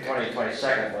 did they?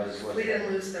 22nd was. We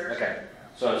didn't lose Thursday. Okay.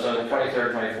 So the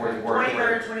 23rd, 24th were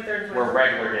 23rd, 24th. were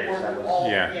regular days. Were That was all,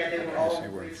 Yeah. they were all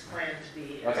weeks planned to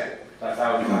be. okay. That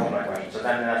was my question. So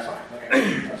then that's fine.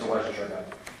 Okay. That's what I wasn't sure about.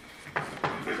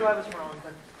 So I was wrong,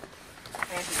 but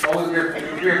thank you.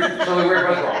 Oh, so we were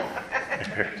both wrong.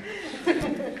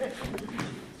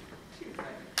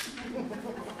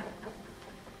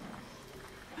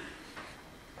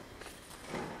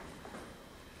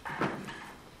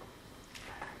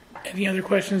 Any other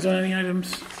questions on any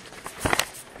items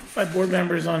by board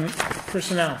members on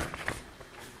personnel?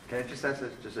 Can I just ask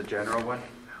just a general one?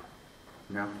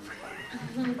 No?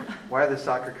 Why are the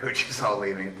soccer coaches all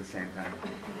leaving at the same time?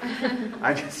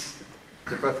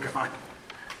 They're both gone.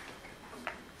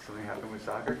 Something happened with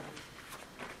soccer?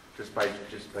 Just by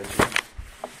chance?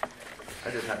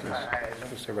 I just happened to...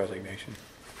 Just a resignation.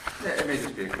 Yeah, it may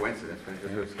just be a coincidence, but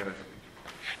it was kind of...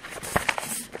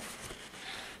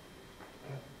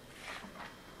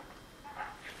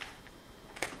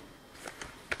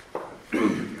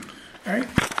 All right.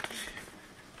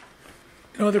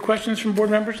 No other questions from board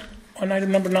members on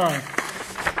item number 9?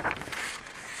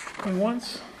 Going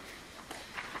once?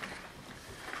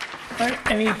 All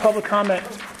right, any public comment?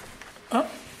 Oh,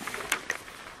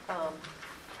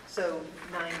 So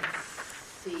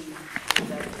 9C,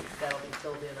 that'll be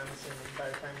filled in, I'm assuming, by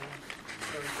the time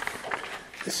you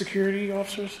the security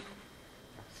officers,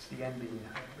 It's the NB.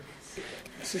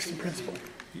 assistant principal.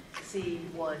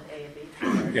 C1, A, and B.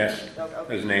 Yes. Okay.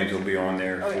 Those names will be on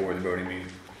there Okay. for the voting meeting.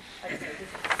 I just noticed.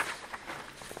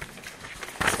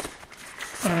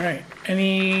 All right.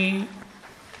 Any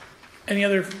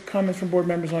other comments from board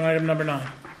members on item number 9?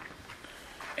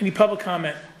 Any public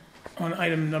comment on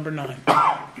item number 9?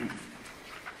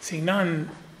 Seeing none.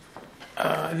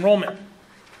 Enrollment.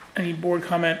 Any board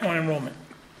comment on enrollment?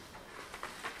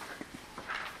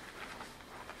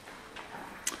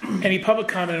 Any public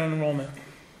comment on enrollment?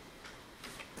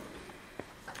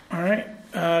 All right.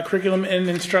 Curriculum and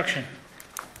instruction.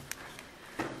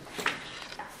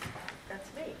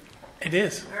 That's me. It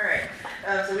is. All right.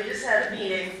 So we just had a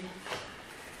meeting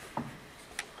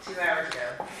 2 hours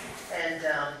ago, and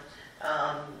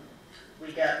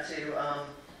we got to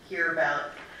hear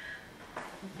about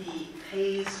the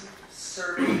PACE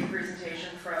survey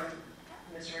presentation from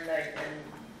Mr. Knight and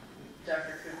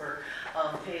Dr. Cooper.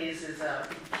 PACE is a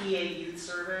PA youth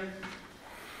survey.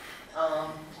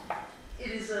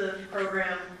 It is a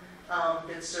program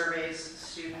that surveys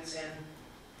students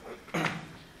in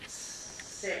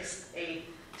 6th, 8th,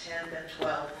 10th, and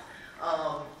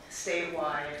 12th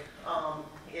statewide.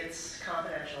 It's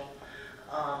confidential.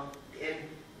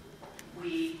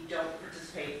 We don't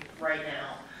participate right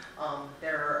now.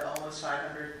 There are almost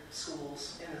 500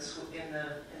 schools in the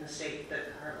state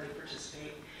that currently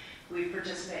participate. We've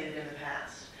participated in the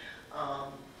past.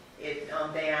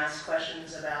 They ask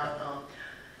questions about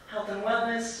health and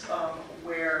wellness,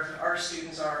 where our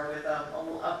students are with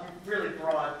a really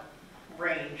broad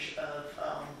range of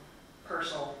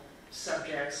personal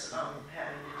subjects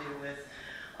having to do with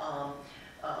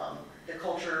the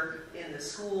culture in the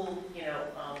school.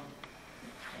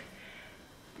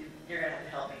 You're going to have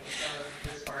to help me with some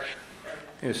of this part.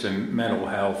 There's some mental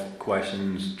health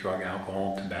questions, drug,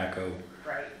 alcohol, tobacco.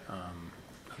 Right.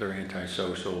 other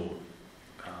antisocial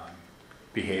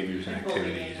behaviors and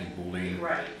activities and bullying.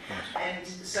 Right. Yes. And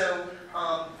so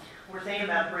we're thinking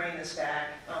about bringing this back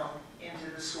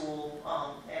into the school,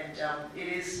 and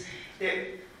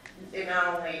it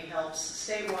not only helps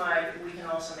statewide, we can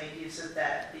also make use of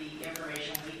the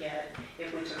information we get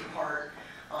if we took part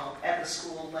at the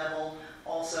school level.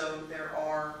 Also,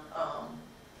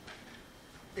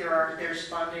 there's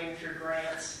funding through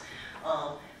grants.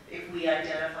 If we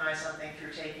identify something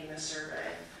through taking the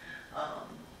survey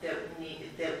that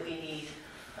we need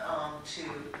to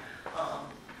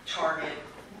target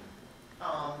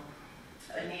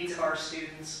needs of our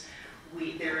students,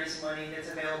 there is money that's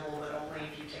available, but only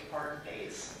if you take part in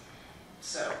PACE.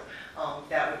 So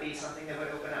that would be something that would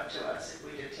open up to us if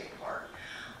we did take part.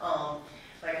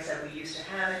 Like I said, we used to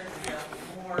have it, we don't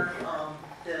anymore.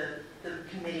 The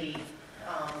committee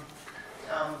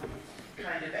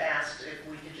kind of asked if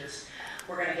we could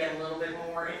we're going to get a little bit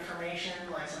more information,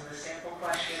 like some of the sample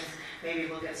questions, maybe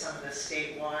look at some of the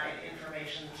statewide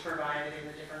information that's provided in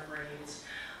the different grades.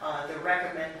 The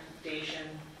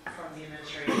recommendation from the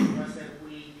administration was that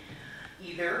we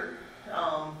either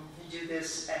do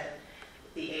this at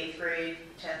the 8th grade,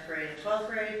 10th grade, and 12th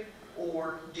grade,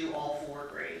 or do all 4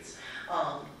 grades.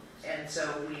 And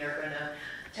so we are going to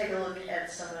take a look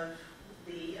at some of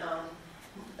the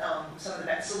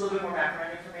a little bit more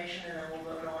background information, and then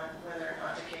we'll vote on whether or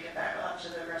not to kick it back up to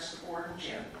the rest of the board in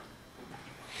June.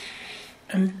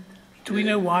 And do we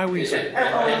know why we... If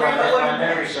my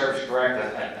memory serves correct,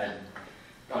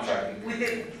 I'm sorry.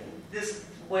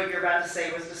 What you're about to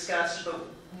say was discussed, but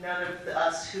none of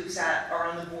us who are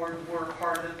on the board were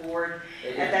part of the board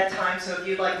at that time. So if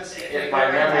you'd like to say, if my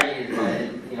memory,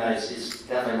 it's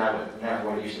definitely not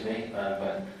what it used to be.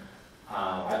 But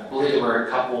I believe there were a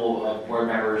couple of board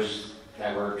members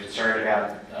that were concerned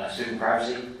about student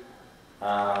privacy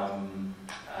and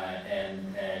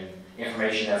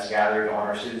information that's gathered on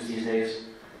our students these days,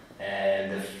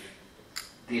 and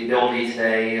the ability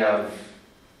today of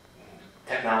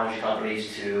technology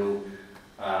companies to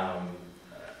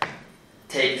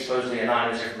take supposedly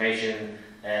anonymous information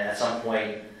and at some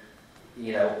point,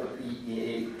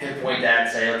 pinpoint that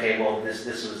and say, okay, well, this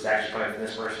was actually coming from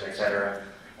this person, etc.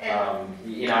 I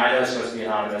know it's supposed to be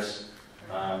anonymous,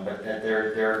 but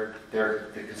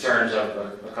the concerns of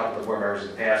a couple of board members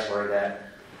in the past were that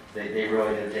they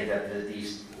really didn't think that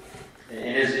these,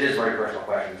 it is very personal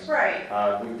questions. Right.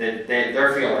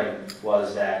 Their feeling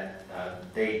was that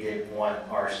they didn't want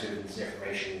our students'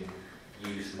 information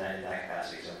used in that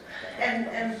capacity. So.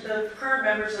 And the current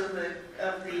members of the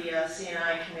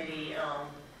CNI committee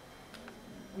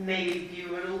maybe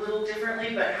view it a little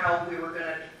differently, but how we were going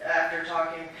to, after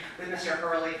talking with Mr.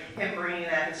 Hurley, him bringing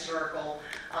that historical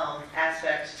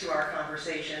aspect to our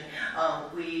conversation,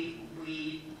 we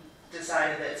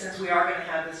decided that since we are going to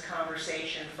have this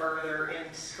conversation further in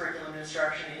curriculum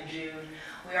instruction in June,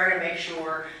 we are going to make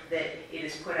sure that it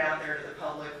is put out there to the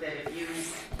public that if you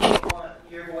want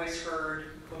your voice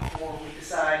heard before we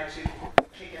decide to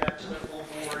kick it up to the full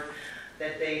board,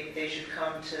 that they should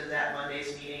come to that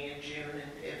Monday's meeting in June,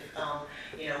 and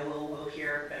if we'll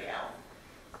hear everybody out.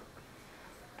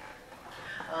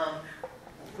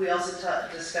 We also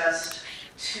discussed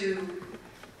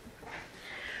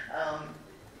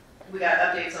we got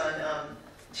updates on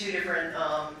 2 different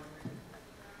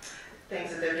things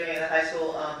that they're doing at the high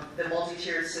school. The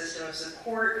multi-tiered system of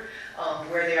support,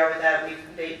 where they are with that.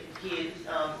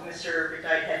 Mr.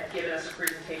 McKnight had given us a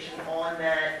presentation on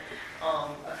that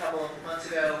a couple of months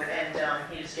ago,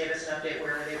 and he just gave us an update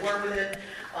where they were with it,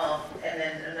 and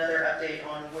then another update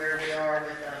on where we are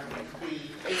with the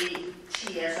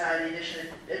ATSI,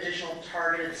 the additional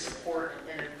targeted support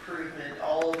and improvement,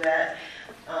 all of that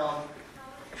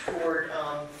toward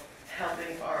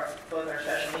helping both our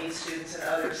special needs students and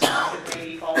other students that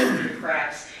maybe fall through the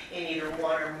cracks in either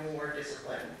one or more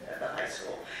discipline at the high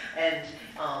school. And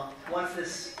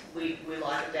once we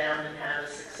lock it down and have a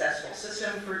successful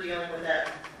system for dealing with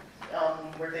that,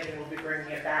 we're thinking we'll be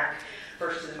bringing it back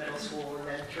first to the middle school and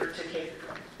then to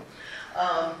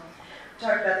K-12.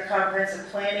 Talked about the comprehensive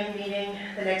planning meeting.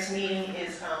 The next meeting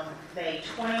is May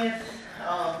 20th.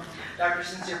 Dr.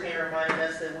 Sincere Payne reminded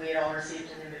us that we had all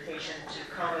received an invitation to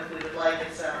come if we would like.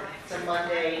 It's a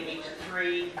Monday, 8 to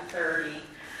 3:30.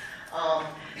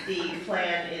 The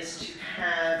plan is to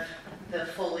have the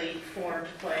fully formed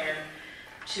plan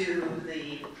to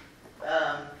the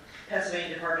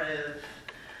Pennsylvania Department of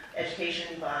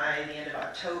Education by the end of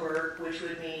October, which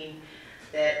would mean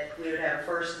that we would have a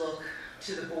first look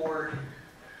to the board,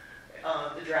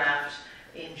 the draft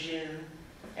in June,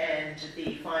 and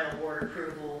the final board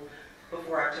approval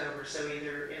before October, so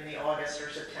either in the August or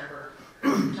September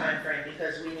timeframe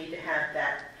because we need to have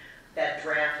that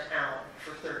draft out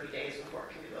for 30 days before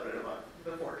it can be voted on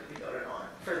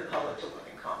for the public to look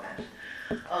and comment.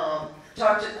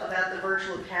 Talked about the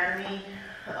virtual academy.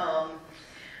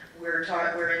 We're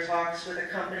in talks with a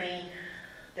company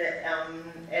that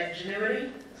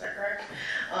Edgenuity, is that correct?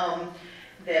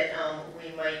 That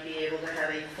we might be able to have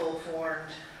a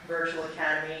full-formed virtual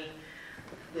academy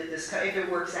with this, if it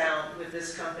works out with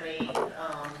this company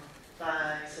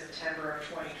by September of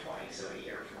 2020, so a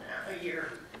year from now,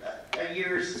 a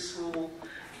year's school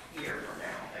year from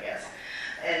now, I guess.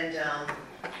 And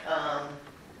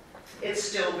it's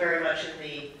still very much in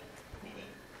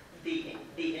the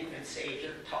infant stage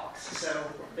of talks, so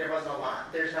there's not a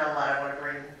lot I want to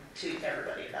bring to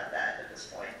everybody about that at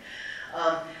this point.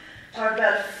 Talked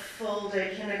about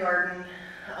full-day kindergarten.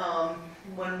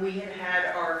 When we had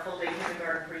our full-day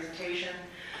kindergarten presentation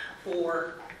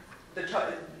for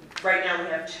right now we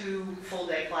have 2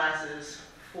 full-day classes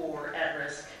for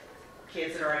at-risk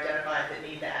kids that are identified that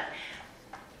need that.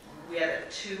 We had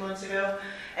it 2 months ago.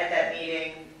 At that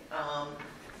meeting,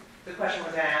 the question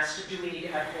was asked, do we need to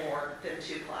have more than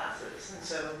 2 classes? And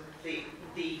so the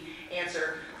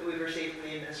answer that we've received from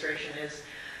the administration is,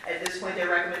 at this point, their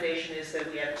recommendation is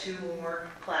that we have 2 more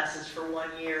classes for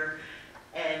 1 year,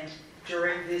 and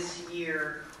during this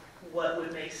year, what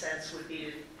would make sense would be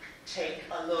to take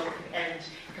a look and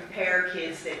compare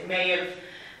kids that may have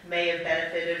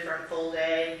benefited from full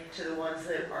day to the ones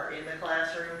that are in the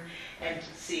classroom, and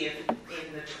see if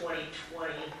in the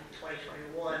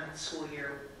 2020-2021 school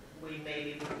year, we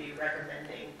maybe would be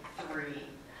recommending 3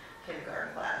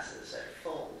 kindergarten classes at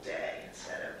full day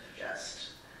instead of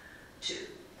just 2.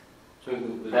 So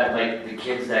was that like the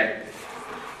kids that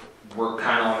were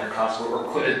kind of on the cusp or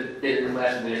could have been in the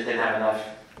class and we just didn't have enough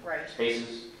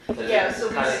spaces? So yeah, so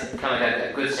kind of like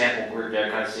a good sample group there,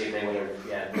 kind of see if they would have,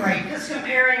 yeah. Right, because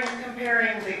comparing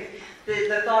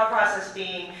the thought process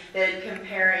being that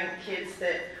comparing kids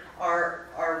that are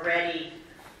ready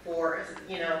for,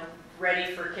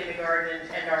 ready for kindergarten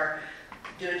and are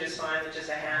doing just fine with just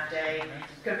a half day,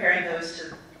 comparing those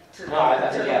to the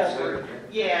whole group.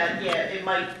 Yeah, it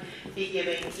might be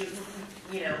giving,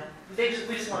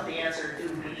 we just want the answer, do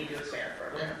we need to expand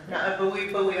further? No,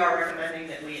 but we are recommending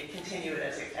that we continue it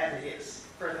as it is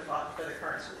for the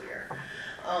current school year.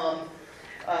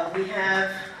 We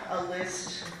have a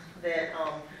list that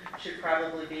should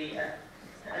probably be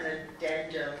an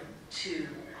addendum to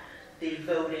the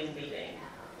voting meeting.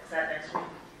 Is that next week?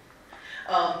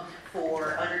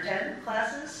 For under 10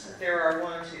 classes, there are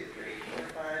 1, 2, 3, 4,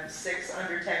 5, 6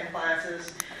 under 10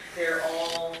 classes. They're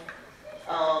all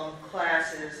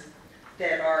classes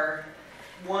that are,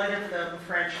 one of them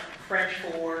French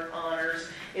 4 honors.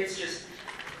 It's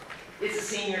a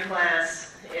senior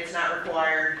class. It's not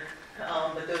required,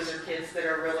 but those are kids that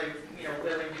are really,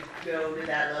 willing to go to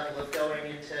that level of going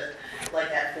into like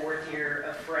that 4th year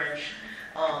of French.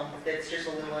 That's just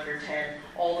a little under 10.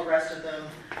 All the rest of them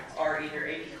are either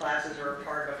AP classes or a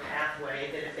part of a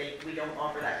pathway that if we don't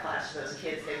offer that class to those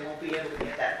kids, they won't be able to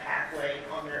get that pathway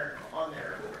on their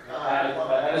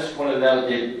I just want to know,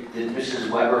 did Mrs.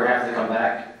 Weber have to come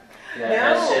back?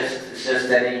 Yeah, no.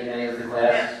 Assist any of the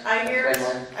class? Yeah, I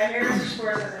hear Mr.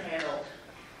 Schwartz has it handled.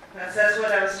 That's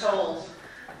what I was told.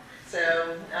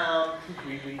 So, I'll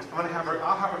have her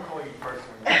call you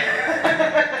personally.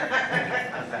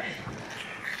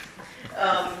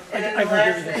 And then I the can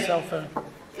last give you the cell phone.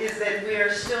 is that we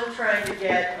are still trying to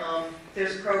get,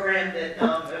 there's a program that,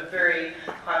 a very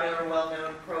popular and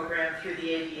well-known program through the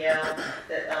ADL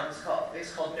that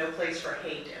is called No Place for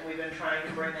Hate, and we've been trying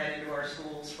to bring that into our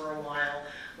schools for a while.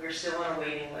 We're still on a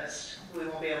waiting list. We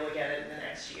won't be able to get it in the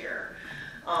next year.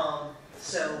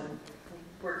 So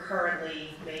we're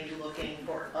currently maybe looking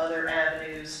for other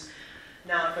avenues,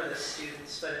 not for the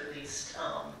students, but at least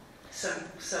some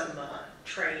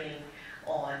training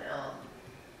on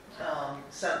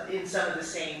some of the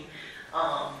same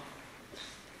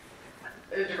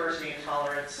diversity and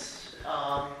tolerance,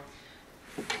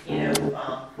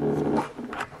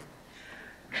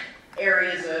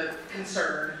 areas of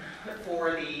concern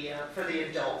for the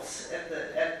adults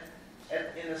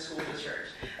in the school district,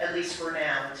 at least for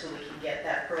now, until we can get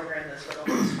that program that's for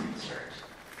the whole school district.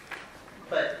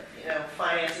 But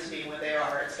finances being what they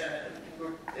are,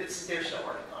 they're still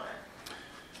working on it.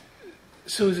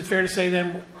 So is it fair to say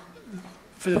then,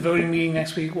 for the voting meeting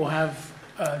next week, we'll have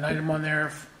an item on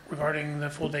there regarding the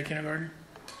full-day kindergarten?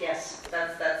 Yes,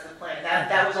 that's the plan.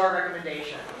 That was our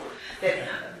recommendation. That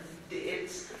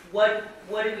it's what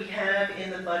do we have in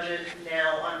the budget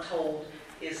now? I'm told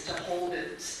is to hold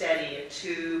it steady at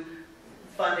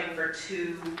funding for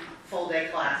 2 full-day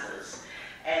classes,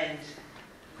 and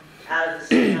out of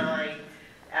the CNI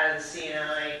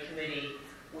committee,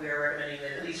 we are recommending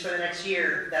that at least for the next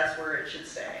year, that's where it should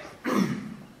stay.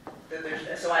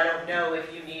 So I don't know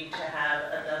if you need to have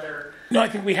another. No, I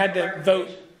think we had to vote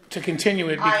to continue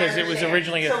it because it was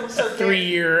originally a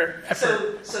 3-year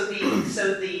effort. So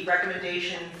the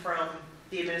recommendation from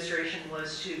the administration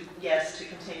was to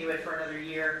continue it for another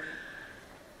year,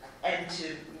 and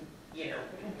to,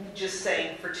 just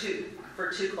saying for two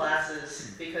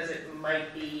classes, because it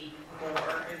might be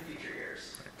more in future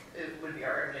years. It would be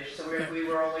our recommendation. So we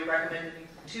were only recommending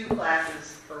 2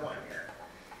 classes for 1 year.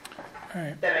 All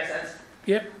right. That makes sense?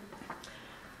 Yep.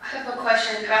 I have a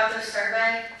question about the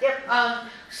survey. Yep.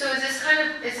 So is this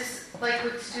like,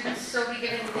 would students still be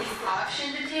given the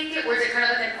option to take it, or is it kind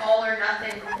of like an all or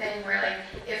nothing thing where, like,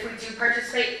 if we do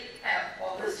participate,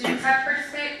 all the students have to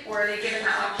participate, or are they given the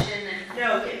option? And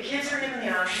no, kids are given the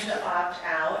option to opt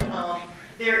out.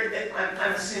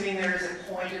 I'm assuming there is a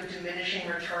point of diminishing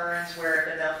returns where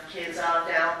if enough kids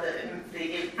opt out,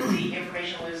 the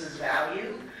information loses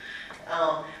value.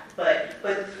 But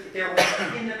there was,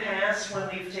 in the past, when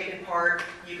we've taken part,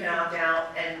 you can opt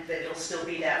out and it'll still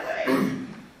be that way.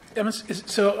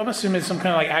 So I'm assuming it's some kind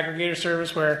of like aggregator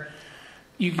service where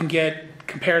you can get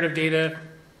comparative data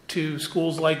to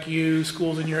schools like you,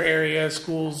 schools in your area,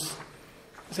 schools.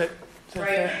 Is that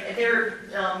right? Fair?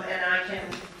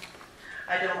 And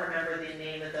I don't remember the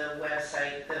name of the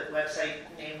website. The website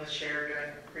name was shared during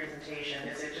the presentation.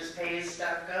 Is it just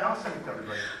pays.gov? I'll send it to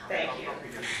everybody. Thank you.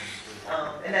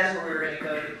 And that's where we were going to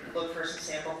go to look for some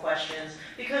sample questions,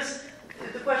 because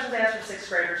the questions asked for 6th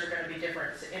graders are going to be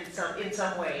different in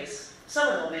some ways. Some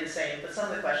of them will be the same, but some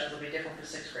of the questions will be different for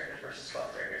 6th graders versus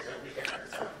 12th graders. It will be different.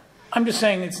 So. I'm just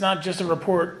saying it's not just a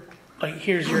report like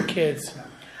here's your kids.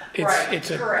 It's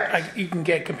correct. You can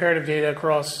get comparative data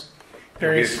across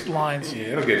various lines. Yeah,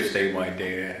 it'll give statewide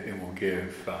data. It will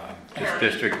give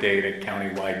district data,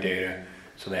 countywide data.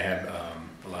 So they have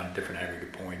a lot of different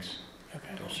aggregate points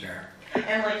they'll share.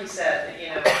 And like you said,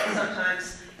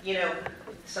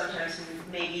 sometimes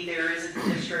maybe there is a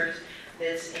district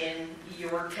that's in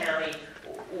York County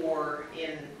or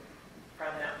in,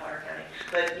 probably not Potter County,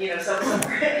 but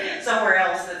somewhere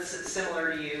else that's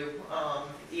similar to you,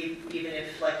 even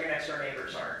if like your next door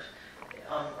neighbors are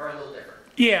a little different.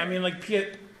 Yeah, I mean, like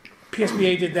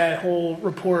PSBA did that whole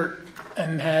report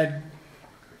and had,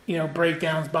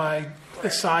 breakdowns by the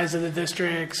size of the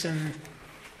districts and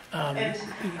you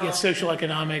get social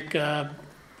economic,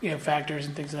 factors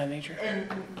and things of that nature. And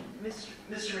Mr.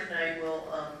 McKnight will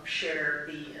share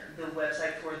the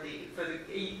website for the.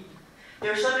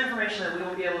 There's some information that we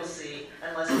won't be able to see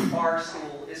unless our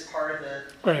school is part of the.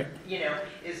 Right.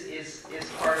 Is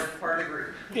part of the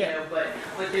group. Yeah. But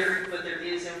there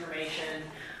is information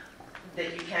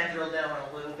that you can drill down on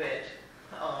a little bit,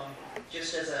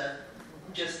 just as a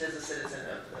citizen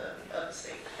of the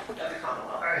state, of the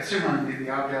Commonwealth. I assume on the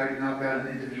opt-out, you can opt out on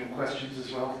individual questions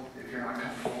as well, if you're not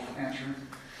comfortable answering.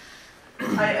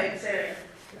 I'd say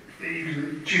You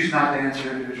can choose not to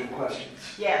answer individual questions.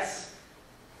 yes.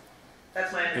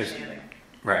 That's my understanding.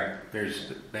 Right.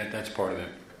 There's that's part of the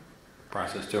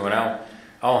process too. And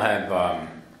I'll have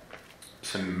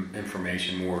some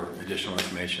information, more additional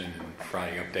information in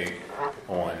Friday update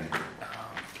on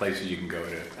places you can go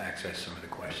to access some of the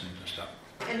questions and stuff.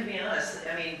 And to be honest,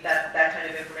 I mean, that kind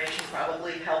of information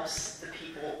probably helps the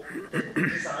people that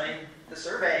design the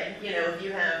survey. If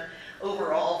you have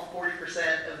overall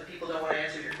 40% of the people don't want to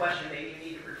answer your question, maybe you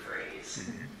need to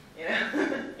rephrase.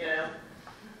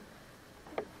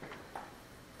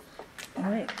 All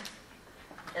right.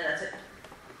 And that's it.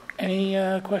 Any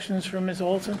questions from Ms.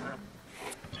 Olson?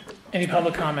 Any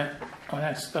public comment on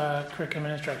that curriculum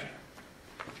and instruction?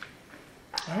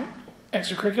 All right.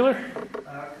 Extracurricular?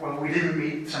 Well, we didn't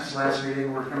meet since the last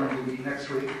meeting. We're going to meet next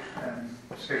week and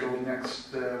scheduled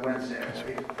next Wednesday, I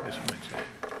believe. This Wednesday.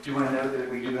 Do you want to know that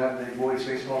we do have the boys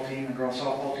baseball team and girls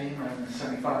softball team in the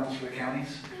semifinals for the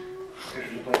counties?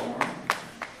 Scheduled to play tomorrow.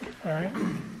 All right.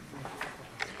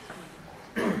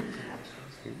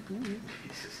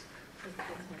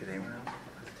 Did anyone else?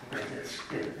 It's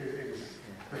the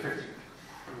 15th.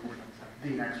 The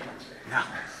next Wednesday. No.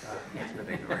 The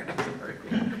big right.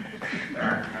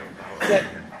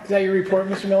 Is that your report,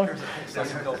 Mr. Miller?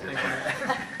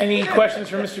 Any questions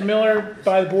for Mr. Miller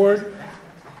by the board?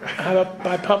 How about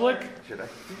by public? Should I?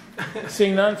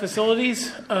 Seeing none,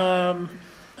 facilities? Well,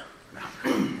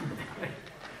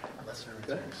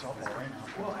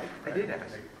 I did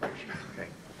ask. Okay.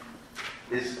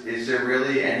 Is there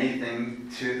really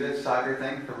anything to this soccer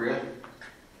thing for real?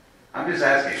 I'm just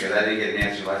asking, because I didn't get an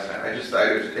answer last time. I just thought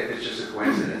if it's just a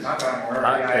coincidence. Not that I'm aware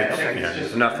of. Yeah, I think it's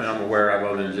There's nothing I'm aware of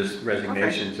other than just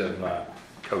resignations of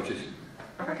coaches.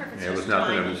 There was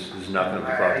nothing that was brought to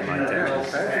my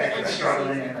attention. It's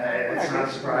struggling, and it's not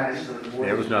a surprise to the board.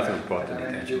 There was nothing that was brought to my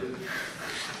attention.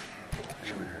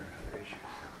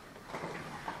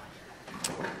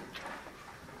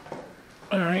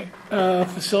 All right,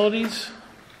 facilities.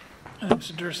 I know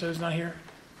Mr. Durso is not here.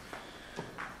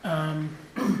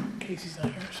 Casey's not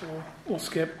here, so we'll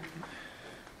skip.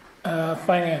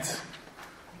 Finance.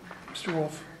 Mr.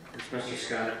 Wolf. Yes, Mr.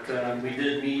 Scott. We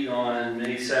did meet on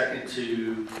May 2nd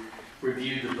to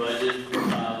review the budget.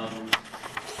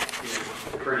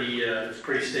 It's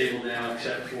pretty stable now,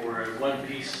 except for one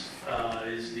piece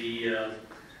is the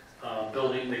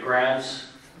building, the grounds,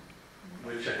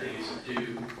 which I think is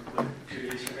due 2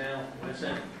 days from now,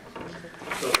 Wednesday.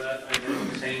 So that, I know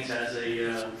Ms. Haynes has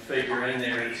a figure in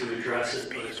there to address it,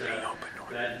 but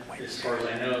that, as far as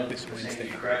I know, Ms.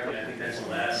 Haynes correctly, I think that's the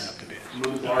last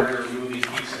larger moving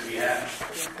piece that we have.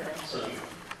 So,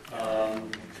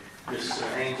 Ms.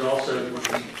 Haynes also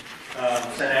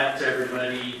sent out to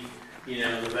everybody, the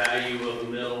value of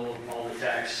the mill, all the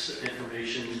tax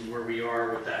information, where we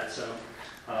are with that. So,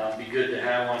 be good to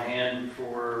have on hand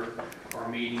for our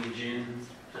meeting in June,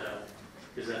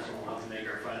 because that's when we'll have to make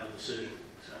our final decision.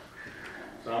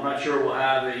 So I'm not sure we'll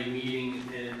have a meeting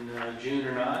in June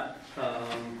or not.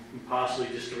 Possibly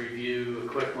just a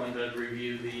quick one to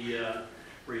review the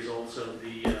results of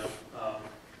the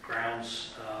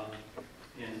grounds.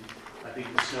 And I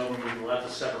think the snow removal, that's a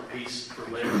separate piece for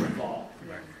later in the fall.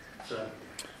 So.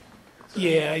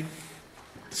 Yeah,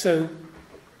 so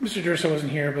Mr. Durso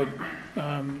wasn't here, but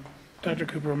Dr.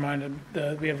 Cooper reminded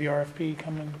we have the RFP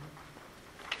coming.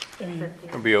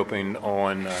 We'll be opening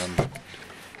on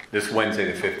this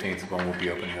Wednesday, the 15th, when we'll be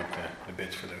opening up the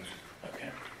bids for those. Okay.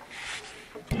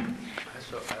 I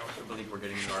also believe we're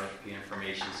getting the RFP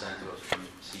information sent to us from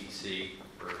CEC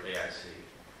for AIC.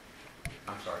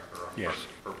 I'm sorry, for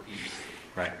PEC.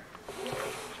 Right.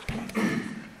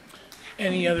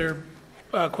 Any other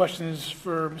questions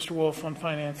for Mr. Wolf on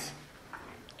finance?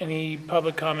 Any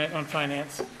public comment on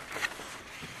finance?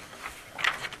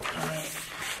 All right.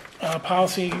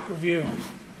 Policy review.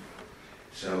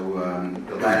 So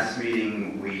the last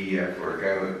meeting we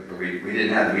didn't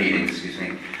have the meeting, excuse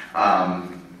me,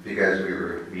 because we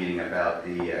were meeting about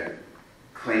the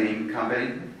cleaning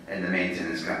company and the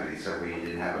maintenance company, so we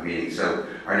didn't have a meeting. So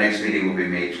our next meeting will be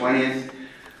May 20th,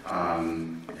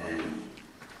 and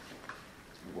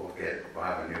we'll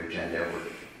have a new agenda.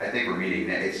 I think we're meeting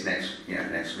next week.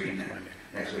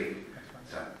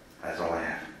 So that's all I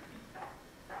have.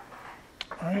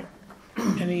 All right.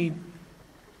 Any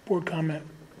board comment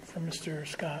from Mr.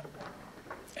 Scott?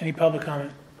 Any public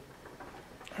comment?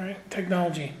 All right.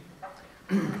 Technology.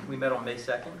 We met on May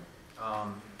 2nd,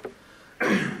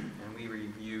 and we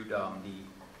reviewed the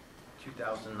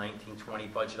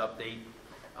 2019-20 budget update,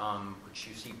 which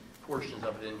you see portions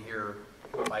of it in here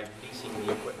by leasing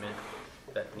the equipment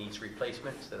that needs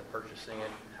replacement instead of purchasing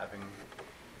it, having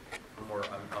more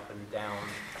up and down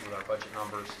with our budget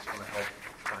numbers. It's going to help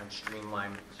try and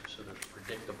streamline so there's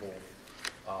predictable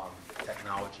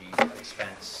technology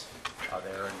expense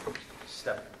there. And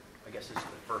I guess this is the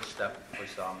first step,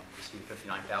 was to see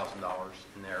 $59,000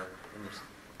 in there in this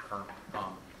current,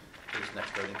 this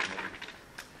next voting committee.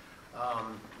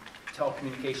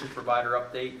 Telecommunications provider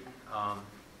update.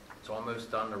 It's almost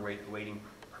done. They're waiting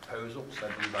proposals. I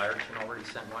believe Ireton already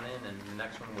sent one in, and the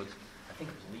next one was, I think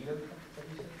it was Lido.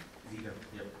 Lido,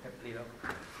 yep. Lido.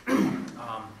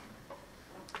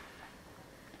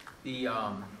 The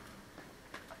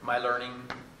My Learning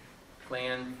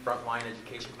Plan frontline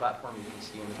education platform you can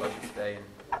see in the budget today,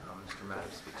 and Mr.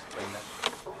 Mattis explained that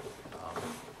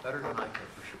better than I could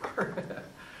for sure.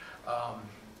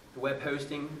 The web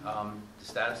hosting, the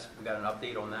status, we got an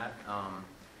update on that.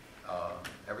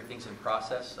 Everything's in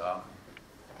process.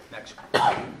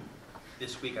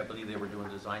 This week I believe they were doing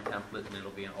design template, and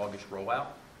it'll be an August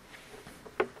rollout.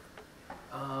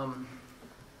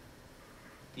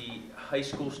 The high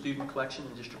school student collection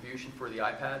and distribution for the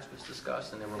iPads was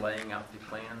discussed, and they were laying out the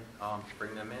plan to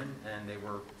bring them in, and they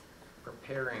were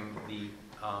preparing the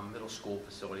middle school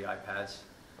facility iPads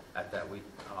at that week,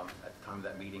 at the time of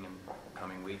that meeting in the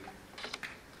coming week.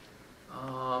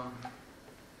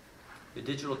 The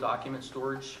digital document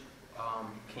storage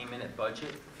came in at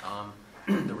budget.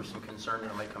 There was some concern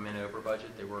that it might come in over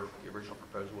budget. The original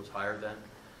proposal was higher than,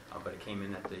 but it came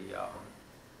in at the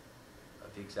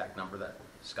exact number that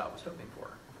Scott was hoping for,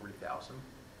 40,000.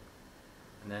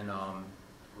 And then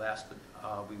last,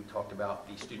 we talked about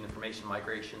the student information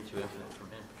migration to Infinite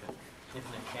from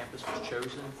Infinite Campus was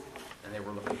chosen, and they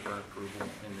were looking for approval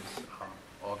in this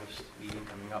August meeting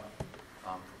coming up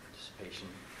for participation.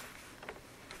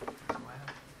 That's all I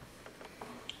have.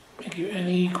 Thank you.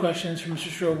 Any questions from Mr.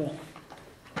 Strobel?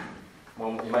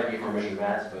 Well, it might be for Mr.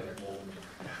 Matz, but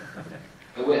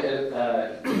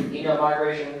email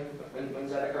migration,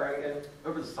 when's that occurring again?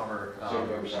 Over the summer,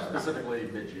 Over summer. specifically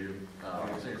mid-June,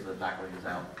 as soon as the faculty is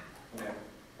out. Okay.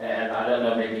 And I don't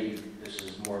know, maybe this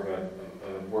is more of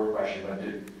a board question, but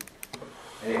did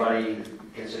anybody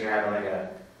consider having like a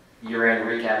year-end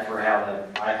recap for how the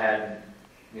iPad,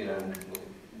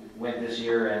 went this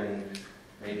year, and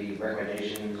maybe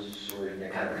recommendations or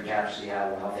kind of recap, see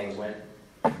how things went?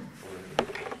 Or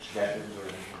suggestions or?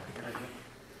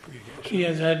 You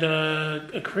guys had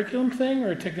a curriculum thing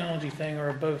or a technology thing or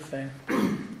a both thing?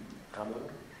 Combo?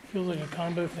 Feels like a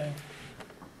combo thing.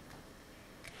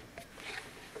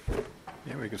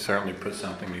 Yeah, we could certainly put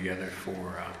something together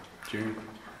for June,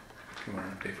 if you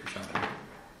want to update for something.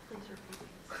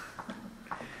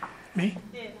 Me?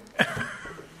 Yeah.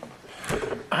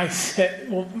 I said,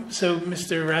 well, so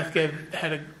Mr. Rathke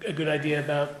had a good idea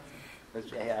about...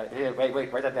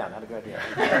 Wait, write that down. I had a good idea.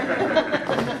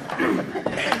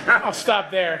 I'll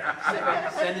stop there.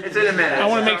 It's in a minute. I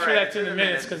want to make sure that's in the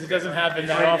minutes because it doesn't happen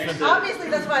that often. Obviously,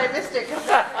 that's why I missed it.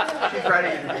 She's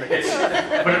ready.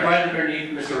 Put it right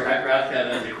underneath Mr. Rathke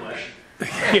as a question.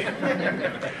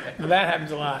 That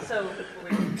happens a lot.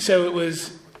 So it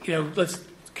was,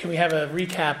 can we have a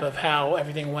recap of how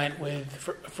everything went with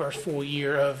the first full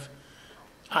year of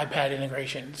iPad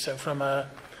integration? So from a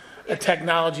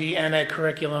technology and a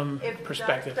curriculum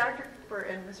perspective. Dr. Cooper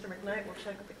and Mr. McKnight will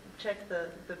check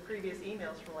the previous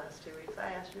emails from the last 2 weeks.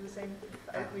 I asked you the same.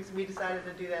 We decided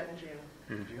to do that in June.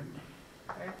 In June?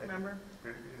 Right, remember?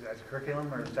 Is that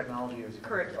curriculum or is technology? Or is it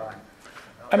Curriculum.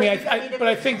 I mean, if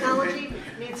I think technology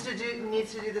needs to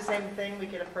do the same thing, we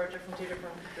can approach it from two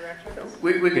different directions.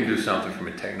 We can do something from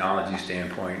a technology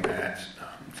standpoint that's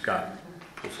Scott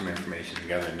pull some information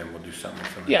together, and then we'll do something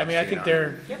from. Yeah, I mean, I think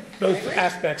they're both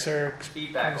aspects are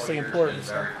Feedback obviously all year important. has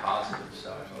been very positive,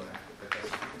 so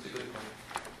it's a good point.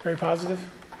 Very positive.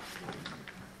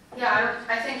 Yeah,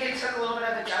 I think it took a little bit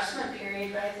of adjustment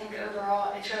period, but I think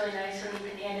overall it's really nice when you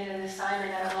can hand in an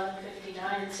assignment at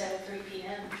 11:59 instead of 3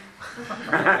 p.m.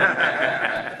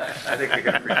 I think they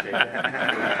can appreciate that.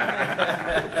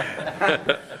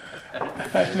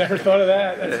 I've never thought of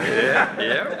that.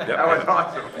 That was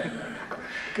awesome.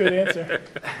 Good answer.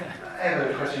 I have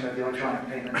a question about the electronic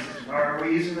payment system. Are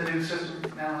we using the new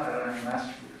system now? I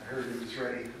heard it was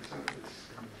ready. So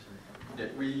Yeah,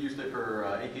 we used it for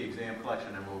AP exam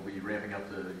collection, and we'll be ramping up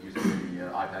to using the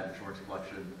iPad insurance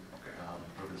collection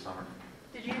over the summer.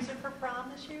 Did you use it for prom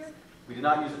this year? We did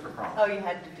not use it for prom. Oh, you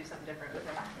had to do something different with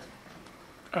it.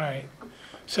 All right.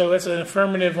 So that's an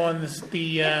affirmative on this,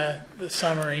 the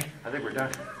summary. I think we're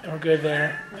done. We're good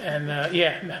there. And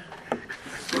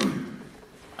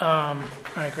all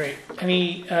right, great.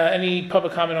 Any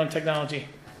public comment on technology?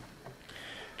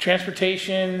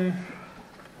 Transportation.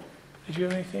 Did you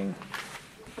have anything?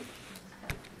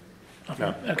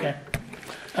 No. Okay.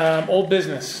 Old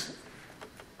business.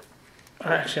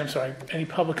 Or actually, I'm sorry. Any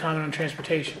public comment on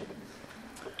transportation?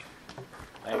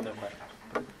 I have no question.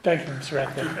 Thank you, Mr.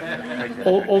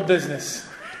 Rathke. Old business.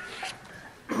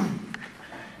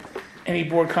 Any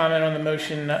board comment on the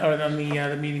motion or on the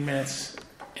meeting minutes?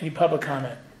 Any public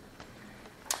comment?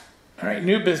 All right,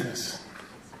 new business.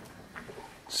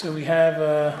 So we have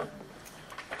a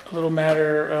little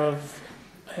matter of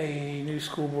a new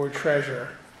school board treasurer.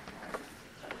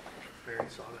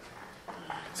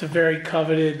 It's a very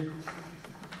coveted,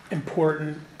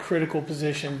 important, critical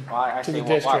position to the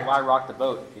district. Why rock the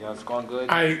boat? It's going good.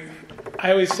 I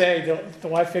always say,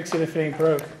 why fix it if it ain't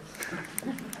broke?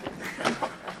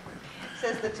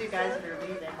 Says the two guys that are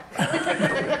leaving.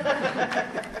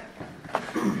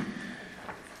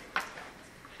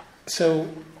 So,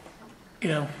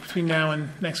 between now and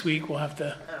next week, we'll have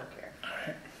to. I don't care.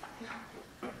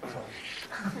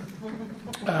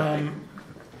 All right.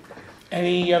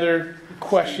 Any other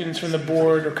questions from the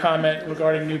board or comment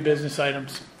regarding new business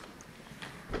items?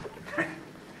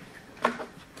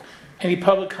 Any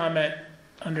public comment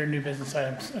under new business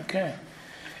items? Okay.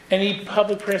 Any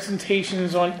public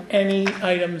presentations on any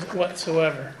items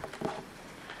whatsoever?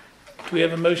 Do we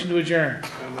have a motion to adjourn?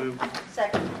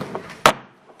 Second.